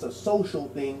 maybe it's a social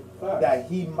thing that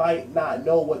he might not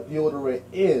know what deodorant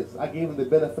is. I gave him the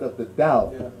benefit of the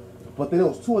doubt. Yeah. But then there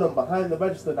was two of them behind the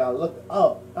register, and I looked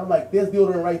up. I'm like, there's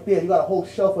deodorant right there. You got a whole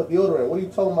shelf of deodorant. What are you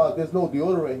talking about? There's no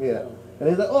deodorant here. And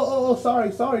he's like, oh,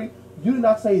 sorry. You did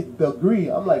not say Degree.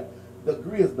 I'm like,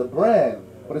 Degree is the brand.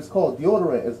 But it's called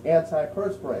deodorant. It's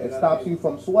antiperspirant. It stops you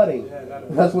from sweating.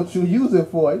 That's what you use it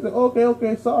for. He's like,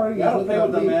 okay, sorry. Yeah, I don't play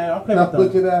with them, man. I don't play with them.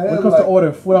 Looking at him when it comes to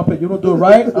ordering food, you don't do it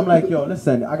right. I'm like, yo,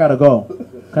 listen, I gotta go.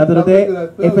 End of the day,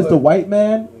 if it's the white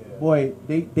man, boy,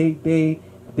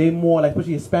 they more like,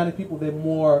 especially Hispanic people, they're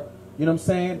more, you know what I'm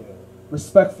saying,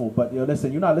 respectful. But yo,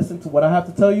 listen, you're not listening to what I have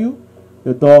to tell you.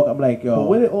 Your dog, I'm like, yo. But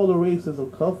where did all the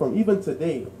racism come from? Even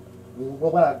today,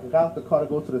 when I got out the car to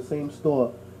go to the same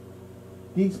store,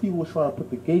 these people were trying to put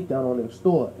the gate down on their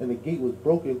store, and the gate was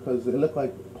broken because it looked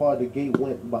like part of the gate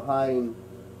went behind.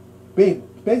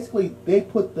 Basically, they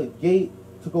put the gate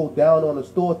to go down on the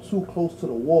store too close to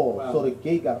the wall, so the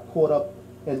gate got caught up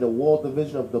in the wall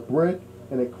division of the brick,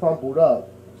 and it crumpled up.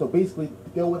 So basically,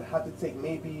 they would have to take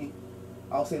maybe,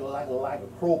 I'll say like a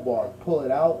crowbar and pull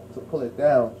it out to pull it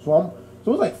down. So it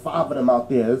was like 5 of them out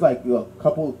there. There's like a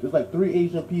couple. There's like 3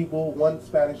 Asian people, 1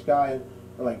 Spanish guy,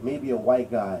 and like maybe a white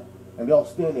guy. And they all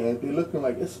stand there and they're looking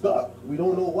like it's stuck. We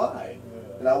don't know why.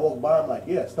 Yeah. And I walk by, I'm like,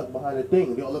 yeah, it's stuck behind the thing.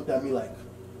 And they all looked at me like,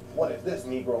 what is this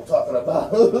Negro talking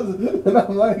about? And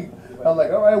I'm like, all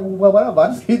right, well, whatever. I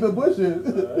just keep it pushing.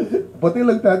 Right. But they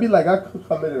looked at me like I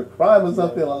committed a crime or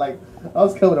something. Like I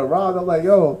was coming around. I'm like,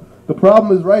 yo, the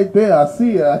problem is right there. I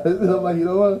see it. I'm like, you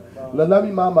know what? Let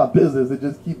me mind my business and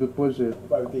just keep it pushing.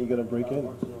 Probably think you're gonna break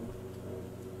in.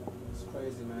 It's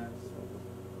crazy, man.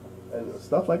 And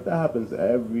stuff like that happens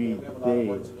every day.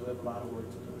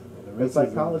 In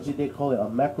psychology, they call it a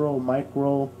macro,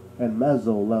 micro, and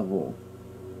meso level.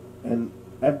 And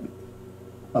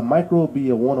a micro would be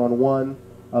a one-on-one,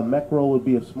 a macro would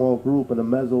be a small group, and a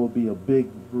meso would be a big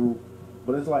group.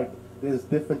 But it's like there's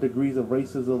different degrees of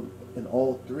racism in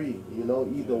all 3. You know,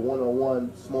 either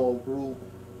one-on-one, small group,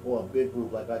 or a big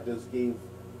group. Like I just gave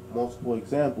multiple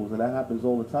examples, and that happens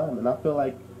all the time. And I feel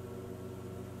like,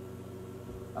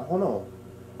 I don't know.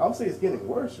 I would say it's getting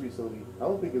worse recently. I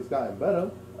don't think it's gotten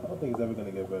better. I don't think it's ever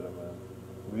gonna get better, man.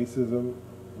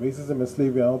 Racism and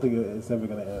slavery, I don't think it's ever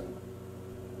gonna end.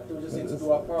 I think we just need to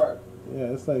do our part. Yeah,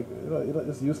 it's like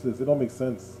it's useless. It don't make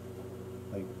sense.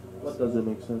 Like, what doesn't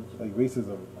make sense? Like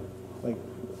racism, like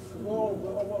we're all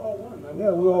one. Man.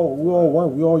 Yeah, we're all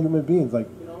one. We're all human beings. Like,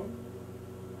 you know.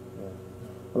 Yeah.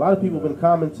 lot of people have been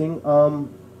commenting.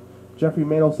 Jeffrey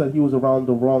Mano said he was around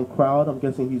the wrong crowd. I'm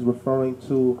guessing he's referring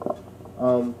to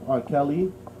R.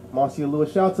 Kelly. Marcia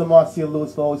Lewis. Shout out to Marcia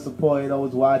Lewis for always supporting,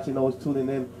 always watching, always tuning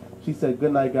in. She said,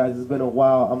 "Good night, guys. It's been a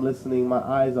while. I'm listening. My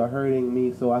eyes are hurting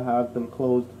me, so I have them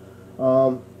closed."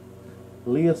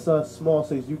 Leah Small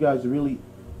says, you guys are really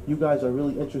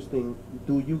interesting.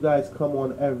 Do you guys come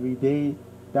on every day?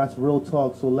 That's real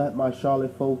talk. So let my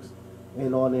Charlotte folks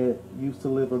in on it. Used to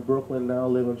live in Brooklyn, now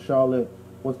live in Charlotte.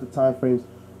 What's the time frames?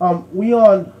 We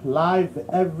on live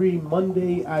every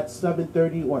Monday at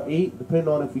 7:30 or 8, depending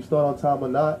on if we start on time or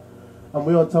not.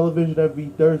 We're on television every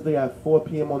Thursday at 4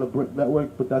 p.m. on the Brick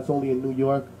Network, but that's only in New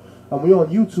York. We're on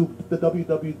YouTube, the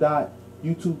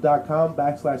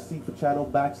www.youtube.com/C for channel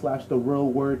 /The Real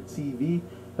Word TV.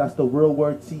 That's The Real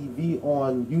Word TV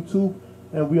on YouTube.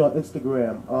 And we're on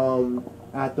Instagram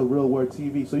at The Real Word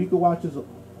TV. So you can watch us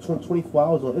 24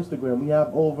 hours on Instagram. We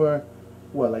have over,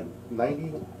 like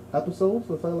 90 episodes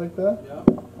or something like that?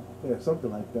 Yeah, something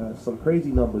like that. Some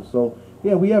crazy numbers. So,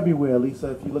 yeah, we everywhere,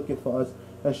 Lisa, if you're looking for us.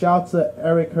 And shout out to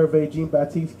Eric Hervé, Jean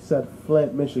Baptiste, he said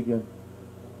Flint, Michigan.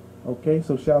 Okay,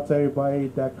 so shout out to everybody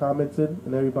that commented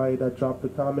and everybody that dropped the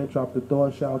comment, dropped the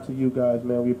thought. Shout out to you guys,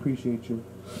 man. We appreciate you.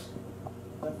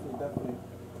 Definitely.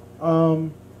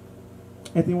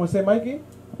 Anything you want to say, Mikey?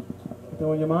 Anything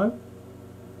on your mind?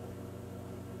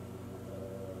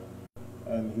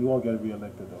 And he won't get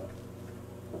reelected, though.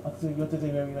 I think you're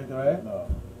thinking reelected, right? No.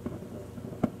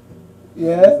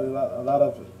 Yeah? A lot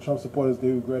of Trump supporters, they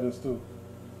regret us, too.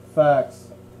 Facts.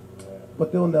 Yeah.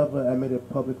 But they'll never admit it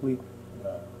publicly.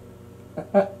 No.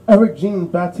 Eric Jean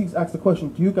Baptiste asked the question,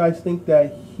 do you guys think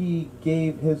that he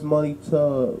gave his money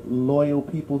to loyal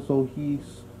people so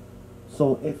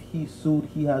if he sued,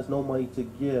 he has no money to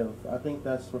give? I think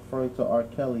that's referring to R.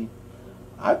 Kelly.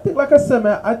 I think, like I said,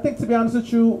 man, I think, to be honest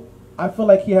with you, I feel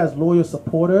like he has loyal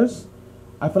supporters.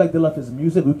 I feel like they love his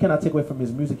music. We cannot take away from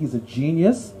his music. He's a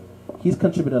genius. He's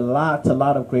contributed a lot to a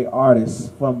lot of great artists,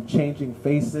 from Changing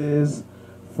Faces,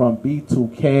 from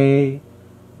B2K.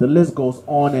 The list goes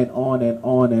on and on and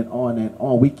on and on and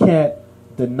on. We can't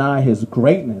deny his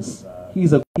greatness.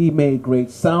 He made great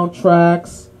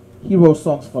soundtracks. He wrote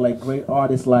songs for like great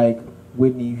artists like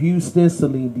Whitney Houston,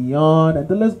 Celine Dion, and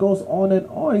the list goes on and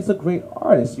on. He's a great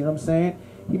artist, you know what I'm saying?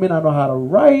 He may not know how to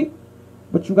write,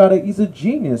 but he's a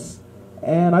genius.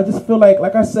 And I just feel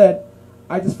like I said,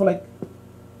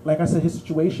 his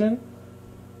situation,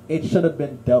 it should have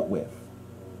been dealt with.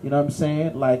 You know what I'm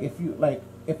saying? Like,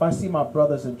 if I see my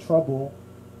brother's in trouble,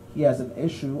 he has an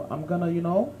issue, I'm gonna,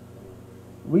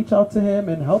 reach out to him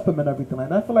and help him and everything.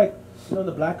 And I feel like, in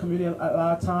the black community, a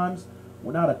lot of times,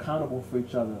 we're not accountable for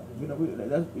each other. You know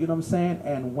what I'm saying?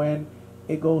 And when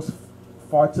it goes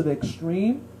far to the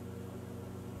extreme,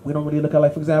 we don't really look at,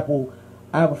 like, for example,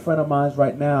 I have a friend of mine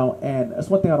right now, and that's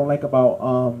one thing I don't like about,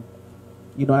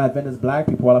 Adventist black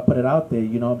people, while I put it out there,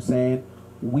 you know what I'm saying?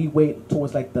 We wait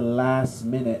towards, like, the last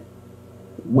minute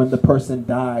when the person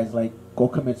dies, like, go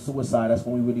commit suicide. That's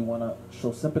when we really want to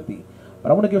show sympathy.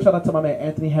 But I want to give a shout out to my man,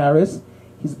 Anthony Harris.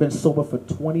 He's been sober for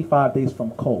 25 days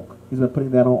from coke. He's been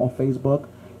putting that on Facebook,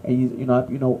 and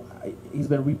he's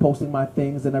been reposting my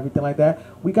things and everything like that.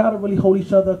 We gotta really hold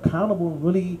each other accountable, and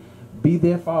really be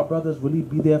there for our brothers, really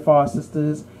be there for our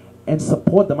sisters, and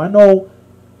support them. I know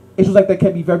issues like that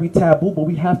can be very taboo, but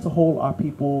we have to hold our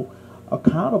people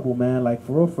accountable, man. Like,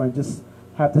 for real, friend, just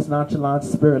have this nonchalant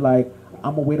spirit. Like,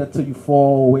 I'm gonna wait until you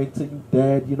fall, wait until you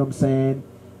dead. You know what I'm saying?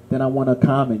 Then I want to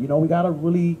comment. We gotta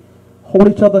really hold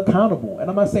each other accountable. And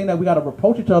I'm not saying that we got to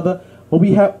reproach each other, but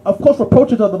we have, of course,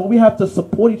 reproach each other, but we have to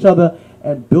support each other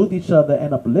and build each other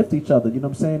and uplift each other. You know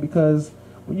what I'm saying? Because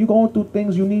when you're going through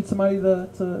things, you need somebody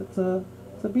to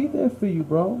be there for you,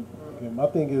 bro. Okay, my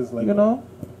thing is, like,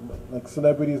 like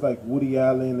celebrities like Woody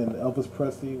Allen and Elvis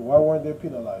Presley, why weren't they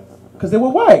penalized? Because they were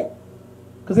white.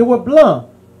 Because they were blonde.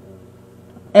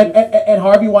 And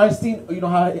Harvey Weinstein,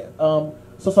 how,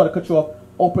 so sorry to cut you off,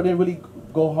 Oprah didn't really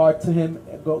go hard to him,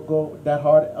 go that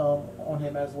hard on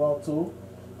him as well too,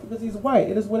 because he's white.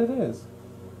 It is what it is.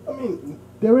 I mean,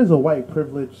 there is a white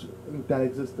privilege that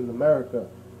exists in America,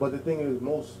 but the thing is,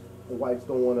 most whites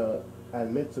don't want to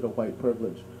admit to the white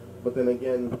privilege. But then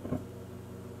again,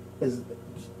 do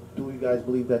you guys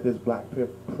believe that there's black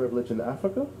privilege in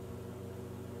Africa?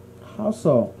 How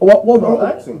so?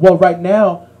 Well, right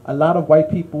now, a lot of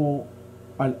white people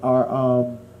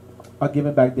are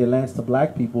giving back their lands to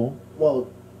black people. Well,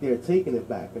 they're taking it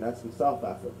back, and that's in South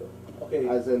Africa. Okay.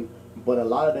 As in, But a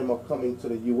lot of them are coming to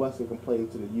the U.S. and complaining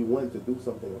to the UN to do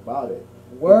something about it.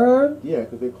 Word? Yeah,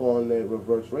 because they're calling it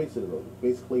reverse racism.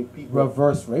 Basically, people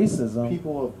Reverse racism?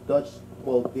 people of Dutch,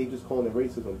 well, they just calling it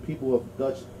racism. People of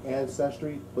Dutch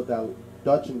ancestry, but that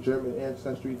Dutch and German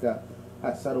ancestry that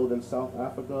had settled in South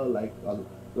Africa, like a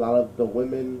lot of the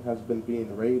women has been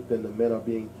being raped and the men are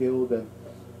being killed, and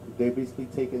they're basically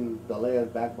taking the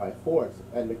land back by force,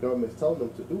 and the government's telling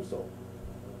them to do so.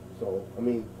 So, I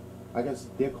mean, I guess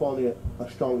they're calling it a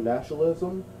strong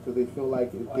nationalism because they feel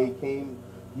like if they came,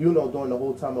 you know, during the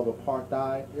whole time of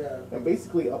apartheid. Yeah. And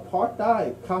basically,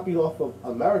 apartheid copied off of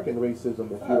American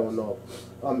racism, if you don't know.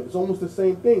 It's almost the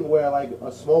same thing where, like,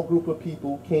 a small group of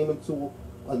people came into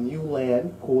a new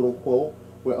land, quote unquote,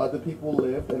 where other people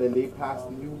lived, and then they passed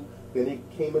then they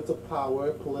came into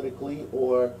power politically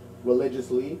or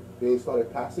religiously. They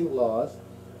started passing laws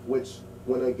which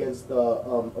went against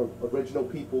the original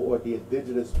people or the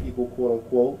indigenous people, quote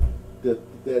unquote.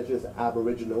 They're just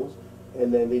aboriginals.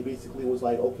 And then they basically was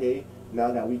like, okay,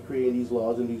 now that we create these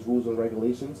laws and these rules and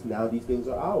regulations, now these things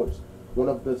are ours. One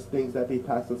of the things that they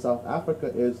passed in South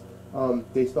Africa is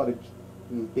they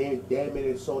made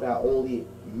it so that only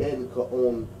men could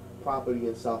own property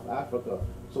in South Africa.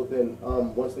 So then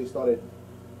once they started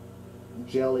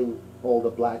jailing all the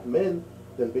black men,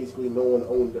 then basically no one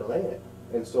owned the land.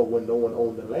 And so when no one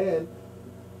owned the land,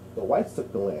 the whites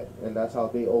took the land. And that's how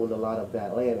they owned a lot of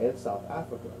that land in South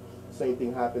Africa. Same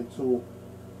thing happened too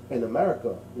in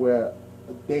America, where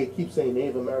they keep saying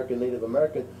Native American,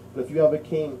 but if you ever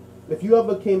came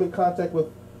in contact with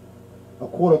a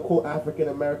quote unquote African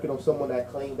American or someone that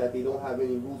claimed that they don't have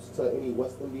any roots to any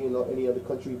West Indian or any other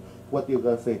country, what they're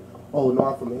gonna say, oh no,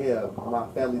 I'm from here, my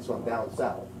family's from down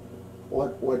south.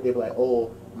 Or they're like,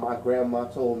 oh, my grandma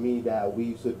told me that we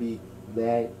used to be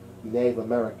Native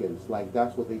Americans. Like,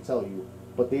 that's what they tell you.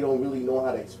 But they don't really know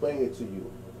how to explain it to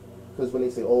you. Because when they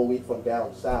say, oh, we from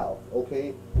down south,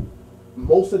 okay?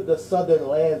 Most of the southern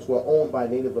lands were owned by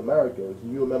Native Americans.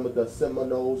 You remember the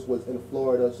Seminoles was in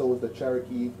Florida, so was the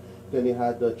Cherokees. Then they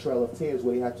had the Trail of Tears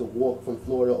where they had to walk from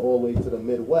Florida all the way to the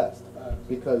Midwest.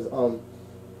 Because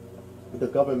the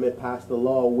government passed a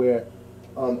law where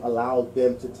allowed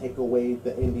them to take away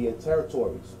the Indian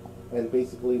territories. And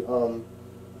basically,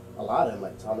 a lot of them,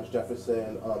 like Thomas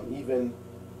Jefferson, even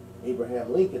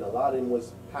Abraham Lincoln, a lot of them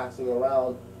was passing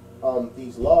around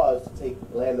these laws to take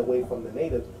land away from the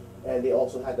natives. And they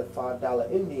also had the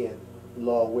 $5 Indian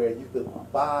law where you could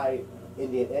buy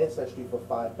Indian ancestry for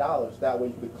 $5. That way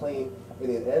you could claim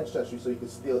Indian ancestry so you could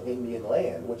steal Indian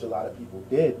land, which a lot of people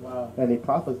did. Wow. And they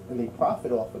profit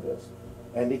off of this.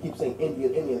 And they keep saying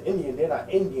Indian. They're not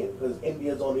Indian because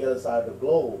India's on the other side of the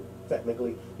globe,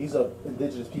 technically. These are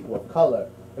indigenous people of color.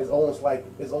 It's almost like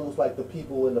the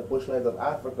people in the bushlands of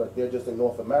Africa, they're just in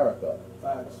North America.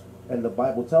 Facts. And the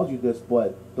Bible tells you this,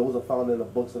 but those are found in the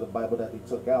books of the Bible that they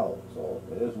took out. So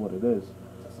it is what it is.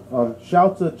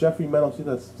 Shout out to Jeffrey Meadows, he's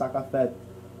a Sakafet.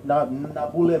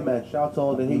 Nabule man. Shout out to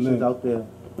all the Haitians out there.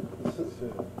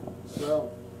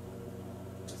 So,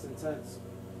 it's intense.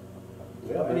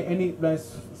 Yeah,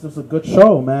 This was a good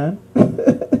show, man.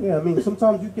 yeah, I mean,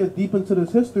 sometimes you get deep into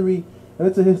this history, and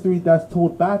it's a history that's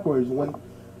told backwards. When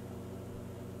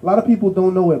a lot of people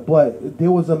don't know it, but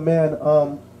there was a man.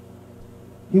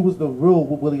 He was the real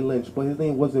Willie Lynch, but his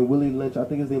name wasn't Willie Lynch. I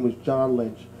think his name was John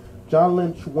Lynch. John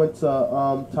Lynch went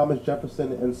to Thomas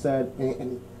Jefferson and said,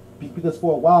 and because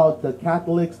for a while the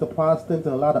Catholics, the Protestants,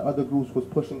 and a lot of other groups was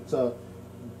pushing to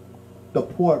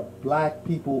deport black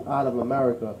people out of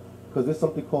America. Because there's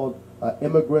something called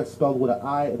immigrant spelled with an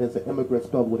I, and there's an immigrant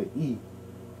spelled with an E.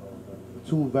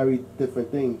 Two very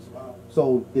different things. Wow.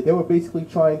 So they were basically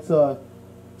trying to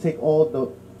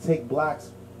take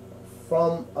blacks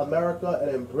from America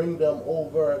and then bring them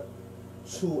over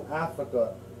to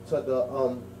Africa, to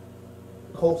the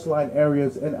coastline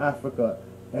areas in Africa.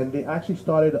 And they actually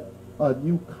started a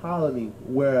new colony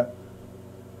where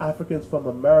Africans from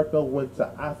America went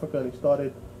to Africa and they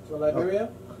started... So Liberia?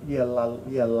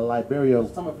 Liberia.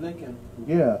 It's time of Lincoln.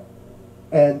 Yeah.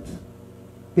 And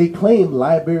they claimed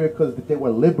Liberia because they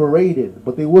were liberated,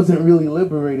 but they wasn't really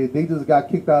liberated. They just got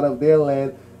kicked out of their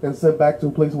land and sent back to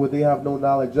a place where they have no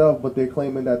knowledge of, but they're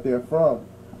claiming that they're from.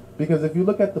 Because if you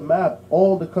look at the map,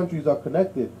 all the countries are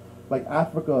connected. Like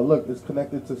Africa, look, it's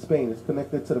connected to Spain. It's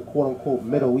connected to the quote-unquote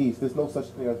Middle East. There's no such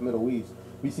thing as Middle East.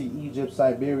 We see Egypt,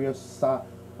 Siberia, Saudi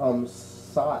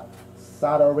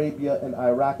Arabia, and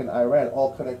Iraq and Iran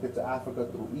all connected to Africa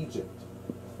through Egypt.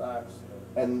 Facts.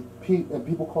 And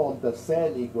people call them the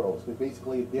sand Negroes, because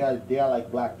basically they are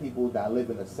like black people that live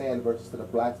in the sand versus to the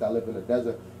blacks that live in the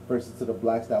desert versus to the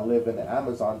blacks that live in the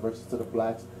Amazon versus to the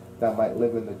blacks that might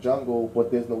live in the jungle,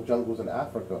 but there's no jungles in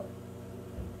Africa.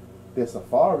 there's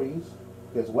safaris,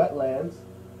 there's wetlands,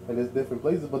 and there's different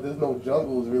places, but there's no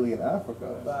jungles really in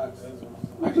Africa. Facts.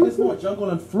 Actually, there's more jungle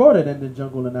in Florida than the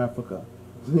jungle in Africa.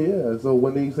 Yeah, so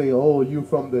when they say, "Oh, you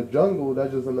from the jungle,"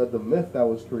 that's just another myth that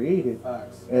was created.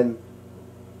 Facts. And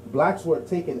blacks were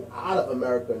taken out of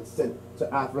America and sent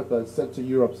to Africa and sent to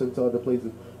Europe, sent to other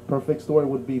places. Perfect story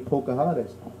would be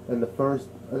Pocahontas. In the first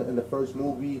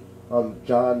movie,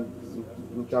 John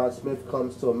Smith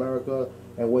comes to America,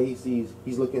 and what he sees,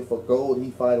 he's looking for gold. He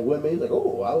finds women. He's like,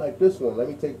 "Oh, I like this one. Let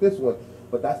me take this one."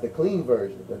 But that's the clean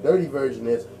version. The dirty version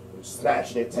is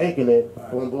snatching it, taking it,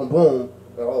 boom, boom, boom.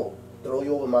 And, oh, throw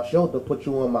you over my shoulder, put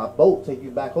you on my boat, take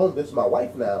you back home. This is my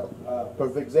wife now.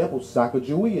 Perfect example,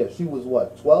 Sacagawea. She was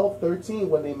what, 12, 13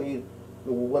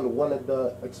 when one of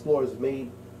the explorers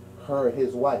made her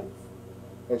his wife.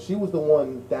 And she was the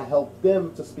one that helped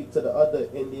them to speak to the other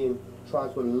Indian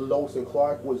tribes when Lewis and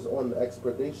Clark was on the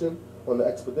expedition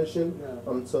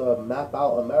to map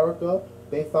out America.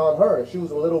 They found her, and she was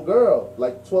a little girl,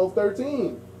 like 12,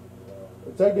 13.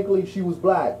 And technically, she was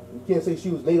black. You can't say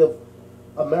she was Native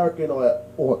American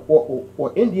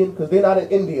or Indian because they're not in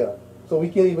India, so we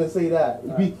can't even say that.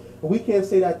 We can't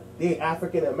say that they're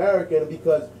African American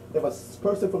because if a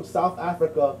person from South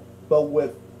Africa but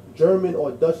with German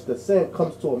or Dutch descent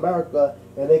comes to America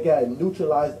and they get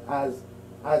neutralized as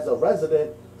a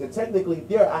resident, then technically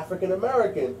they're African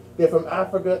American. They're from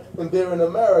Africa and they're in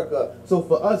America. So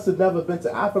for us to never been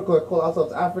to Africa and call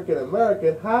ourselves African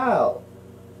American, how?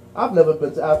 I've never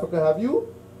been to Africa. Have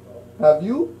you? Have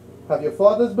you? Have your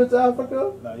fathers been to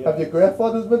Africa? Have your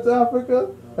grandfathers been to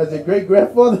Africa? Has your great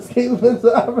grandfathers been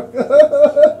to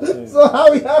Africa? So how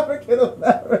are we African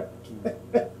American?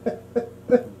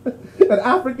 And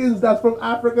Africans that's from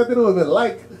Africa, they don't even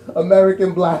like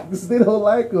American blacks. They don't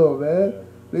like them, man.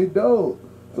 They don't.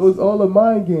 So it's all a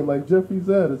mind game, like Jeffrey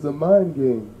said. It's a mind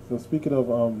game. So speaking of,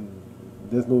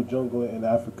 there's no jungle in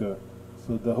Africa.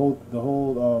 So the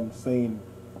whole saying,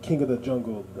 "King of the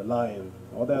jungle," the lion,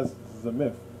 all that is a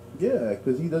myth. Yeah,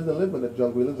 because he doesn't live in the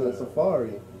jungle. He lives in a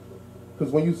safari.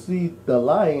 Because when you see the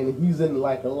lion, he's in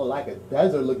like a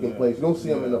desert-looking place. You don't see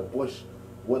him in a bush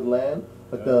woodland.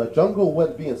 But the jungle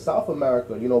would be in South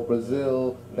America, you know,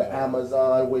 Brazil, the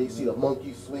Amazon, where you see the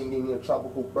monkeys swinging and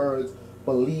tropical birds.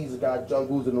 Belize got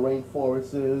jungles and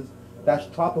rainforests. That's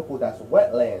tropical, that's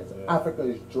wetlands. Africa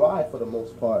is dry for the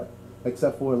most part,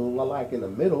 except for like in the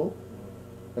middle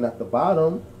and at the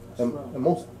bottom. And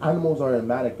most animals are in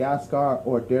Madagascar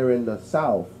or they're in the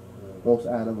south. Most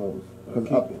animals.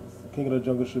 King of the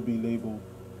jungle should be labeled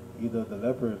either the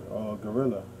leopard or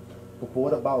gorilla. But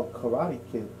what about Karate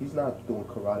Kid? He's not doing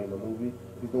karate in the movie.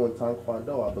 He's doing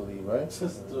Taekwondo, I believe, right?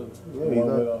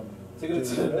 Taking it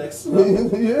to the next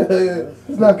level. yeah.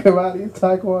 It's not karate. It's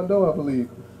Taekwondo, I believe.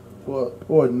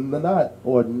 Or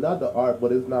not the art,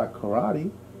 but it's not karate.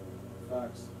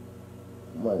 Facts.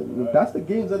 That's the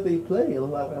games that they play.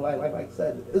 Like I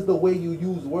said, it's the way you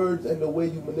use words and the way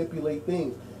you manipulate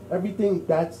things. Everything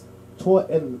that's taught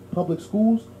in public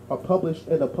schools are published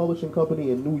in a publishing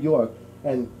company in New York,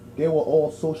 and they were all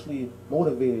socially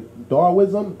motivated.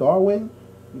 Darwin,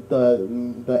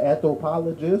 the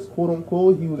anthropologist, quote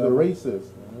unquote, he was a racist.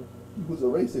 He was a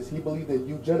racist. He believed in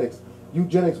eugenics.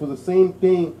 Eugenics was the same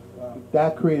thing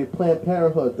that created Planned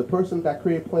Parenthood. The person that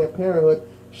created Planned Parenthood,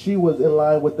 she was in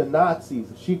line with the Nazis.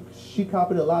 She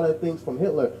copied a lot of things from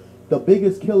Hitler. The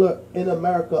biggest killer in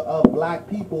America of black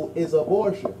people is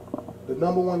abortion. The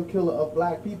 #1 killer of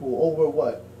black people over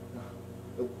what?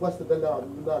 What's the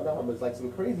number? It's like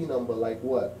some crazy number, like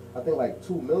what? I think like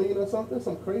 2 million or something,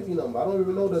 some crazy number. I don't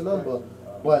even know the number.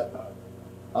 But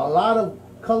a lot of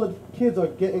colored kids are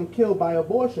getting killed by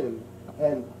abortion.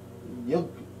 And your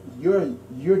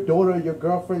daughter, your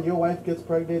girlfriend, your wife gets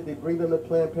pregnant, they bring them to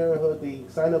Planned Parenthood, they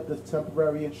sign up this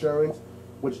temporary insurance,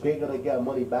 which they're going to get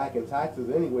money back in taxes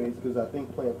anyways, because I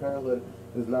think Planned Parenthood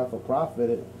is not for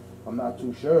profit. I'm not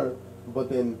too sure. But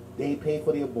then they pay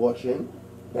for the abortion.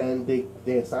 Then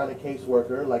they assign a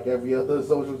caseworker, like every other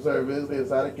social service. They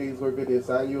assign a caseworker, they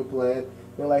assign you a plan.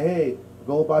 They're like, hey,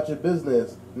 go about your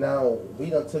business. Now, we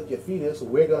done took your fetus,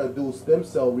 we're going to do stem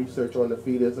cell research on the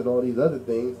fetus and all these other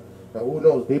things. And who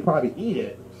knows, they probably eat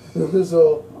it.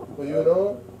 So, you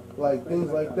know, like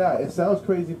things like that. It sounds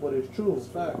crazy, but it's true. It's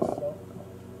facts.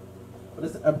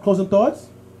 Closing thoughts?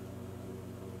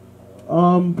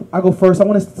 I go first. I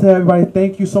want to tell everybody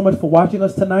thank you so much for watching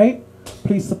us tonight.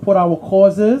 Please support our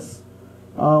causes.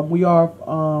 We are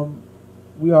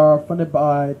funded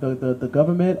by the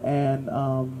government and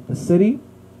the city.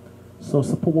 So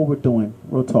support what we're doing.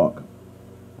 Real talk.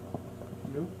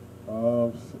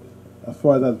 As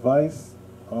far as advice,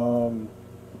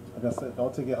 like I said,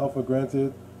 don't take your health for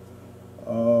granted.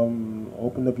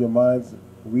 Open up your minds.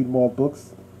 Read more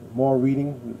books. More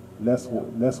reading. Less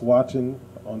watching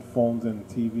on phones and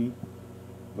TV.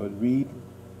 But read,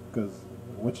 because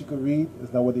what you can read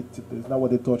is not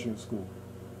what they taught you in school.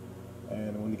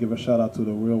 And I want to give a shout out to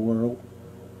the real world.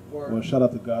 Word. Well, shout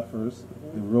out to God first.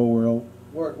 The real world.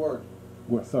 Word.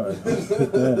 Sorry.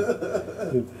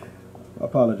 I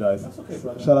apologize. That's okay,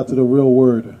 brother. Shout out to the real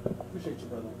word. Appreciate you,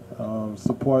 brother.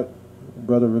 Support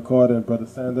Brother Ricardo and Brother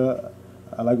Sander.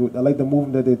 I like the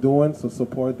movement that they're doing, so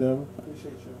support them.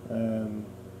 Appreciate you. And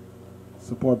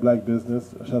support black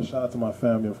business. Shout out to my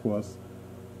family, of course,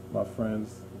 my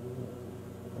friends,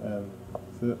 and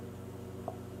that's it.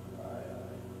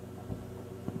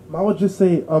 I would just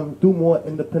say, do more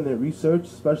independent research,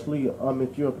 especially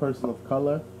if you're a person of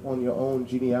color, on your own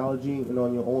genealogy and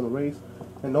on your own race,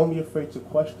 and don't be afraid to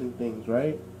question things,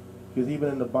 right? Because even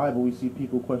in the Bible, we see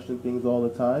people question things all the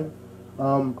time.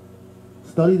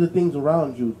 Study the things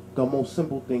around you, the most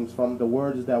simple things, from the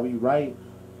words that we write.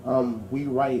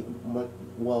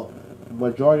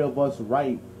 Majority of us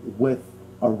write with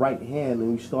a right hand,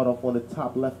 and we start off on the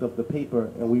top left of the paper,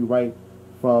 and we write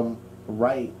from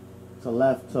right to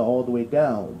left to all the way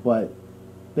down. But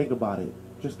think about it.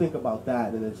 Just think about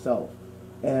that in itself.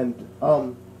 And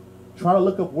try to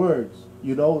look up words.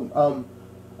 You know,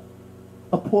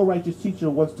 a poor righteous teacher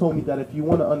once told me that if you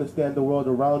want to understand the world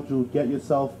around you, get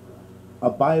yourself a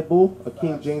Bible, a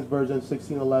King James Version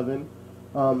 1611.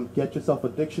 Get yourself a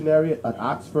dictionary, an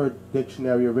Oxford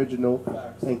Dictionary original,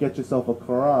 and get yourself a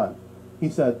Quran. He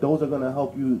said those are going to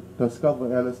help you discover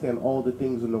and understand all the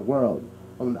things in the world.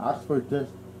 The Oxford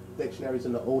Dictionaries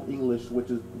in the Old English, which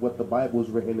is what the Bible is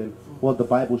written in, well, the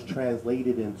Bible's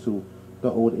translated into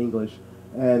the Old English.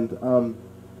 And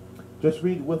just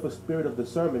read with a spirit of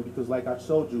discernment, because like I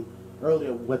showed you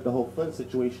earlier with the whole Flint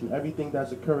situation, everything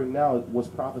that's occurring now was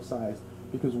prophesized,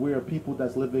 because we're people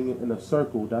that's living in a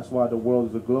circle. That's why the world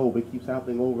is a globe. It keeps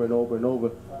happening over and over and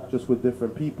over, just with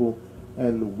different people.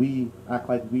 And we act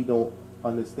like we don't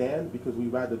understand because we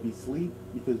rather be asleep,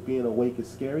 because being awake is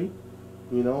scary.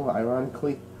 You know,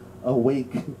 ironically,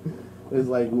 awake is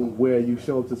like where you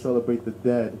show up to celebrate the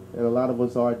dead, and a lot of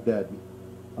us are dead.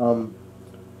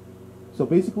 So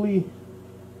basically,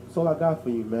 that's all I got for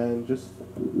you, man.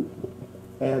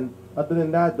 And other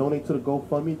than that, donate to the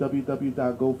GoFundMe,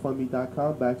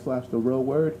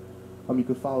 www.gofundme.com/therealword. You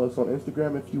can follow us on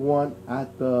Instagram if you want,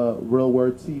 at the Real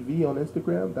Word TV on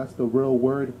Instagram. That's the Real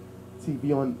Word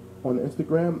TV on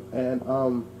Instagram. And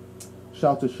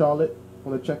shout out to Charlotte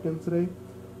on the check-in today.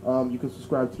 You can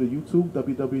subscribe to the YouTube,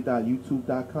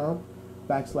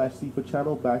 www.youtube.com/C for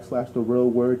channel /The Real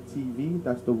Word TV.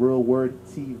 That's the Real Word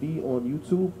TV on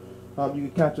YouTube. You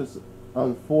can catch us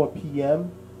 4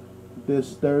 p.m.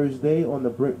 this Thursday on the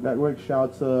Brick Network.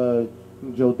 Shout out to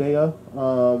Jodea,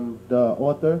 the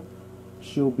author.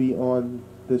 She'll be on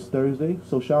this Thursday.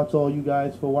 So shout out to all you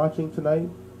guys for watching tonight.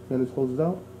 And this closes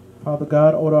out. Father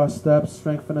God, order our steps,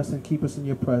 strengthen us, and keep us in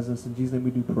your presence. In Jesus' name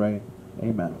we do pray.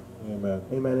 Amen. Amen.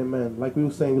 Amen, amen. Like we were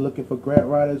saying, we're looking for grant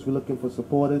writers. We're looking for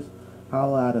supporters.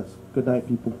 Holla at us. Good night,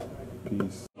 people.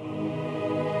 Peace.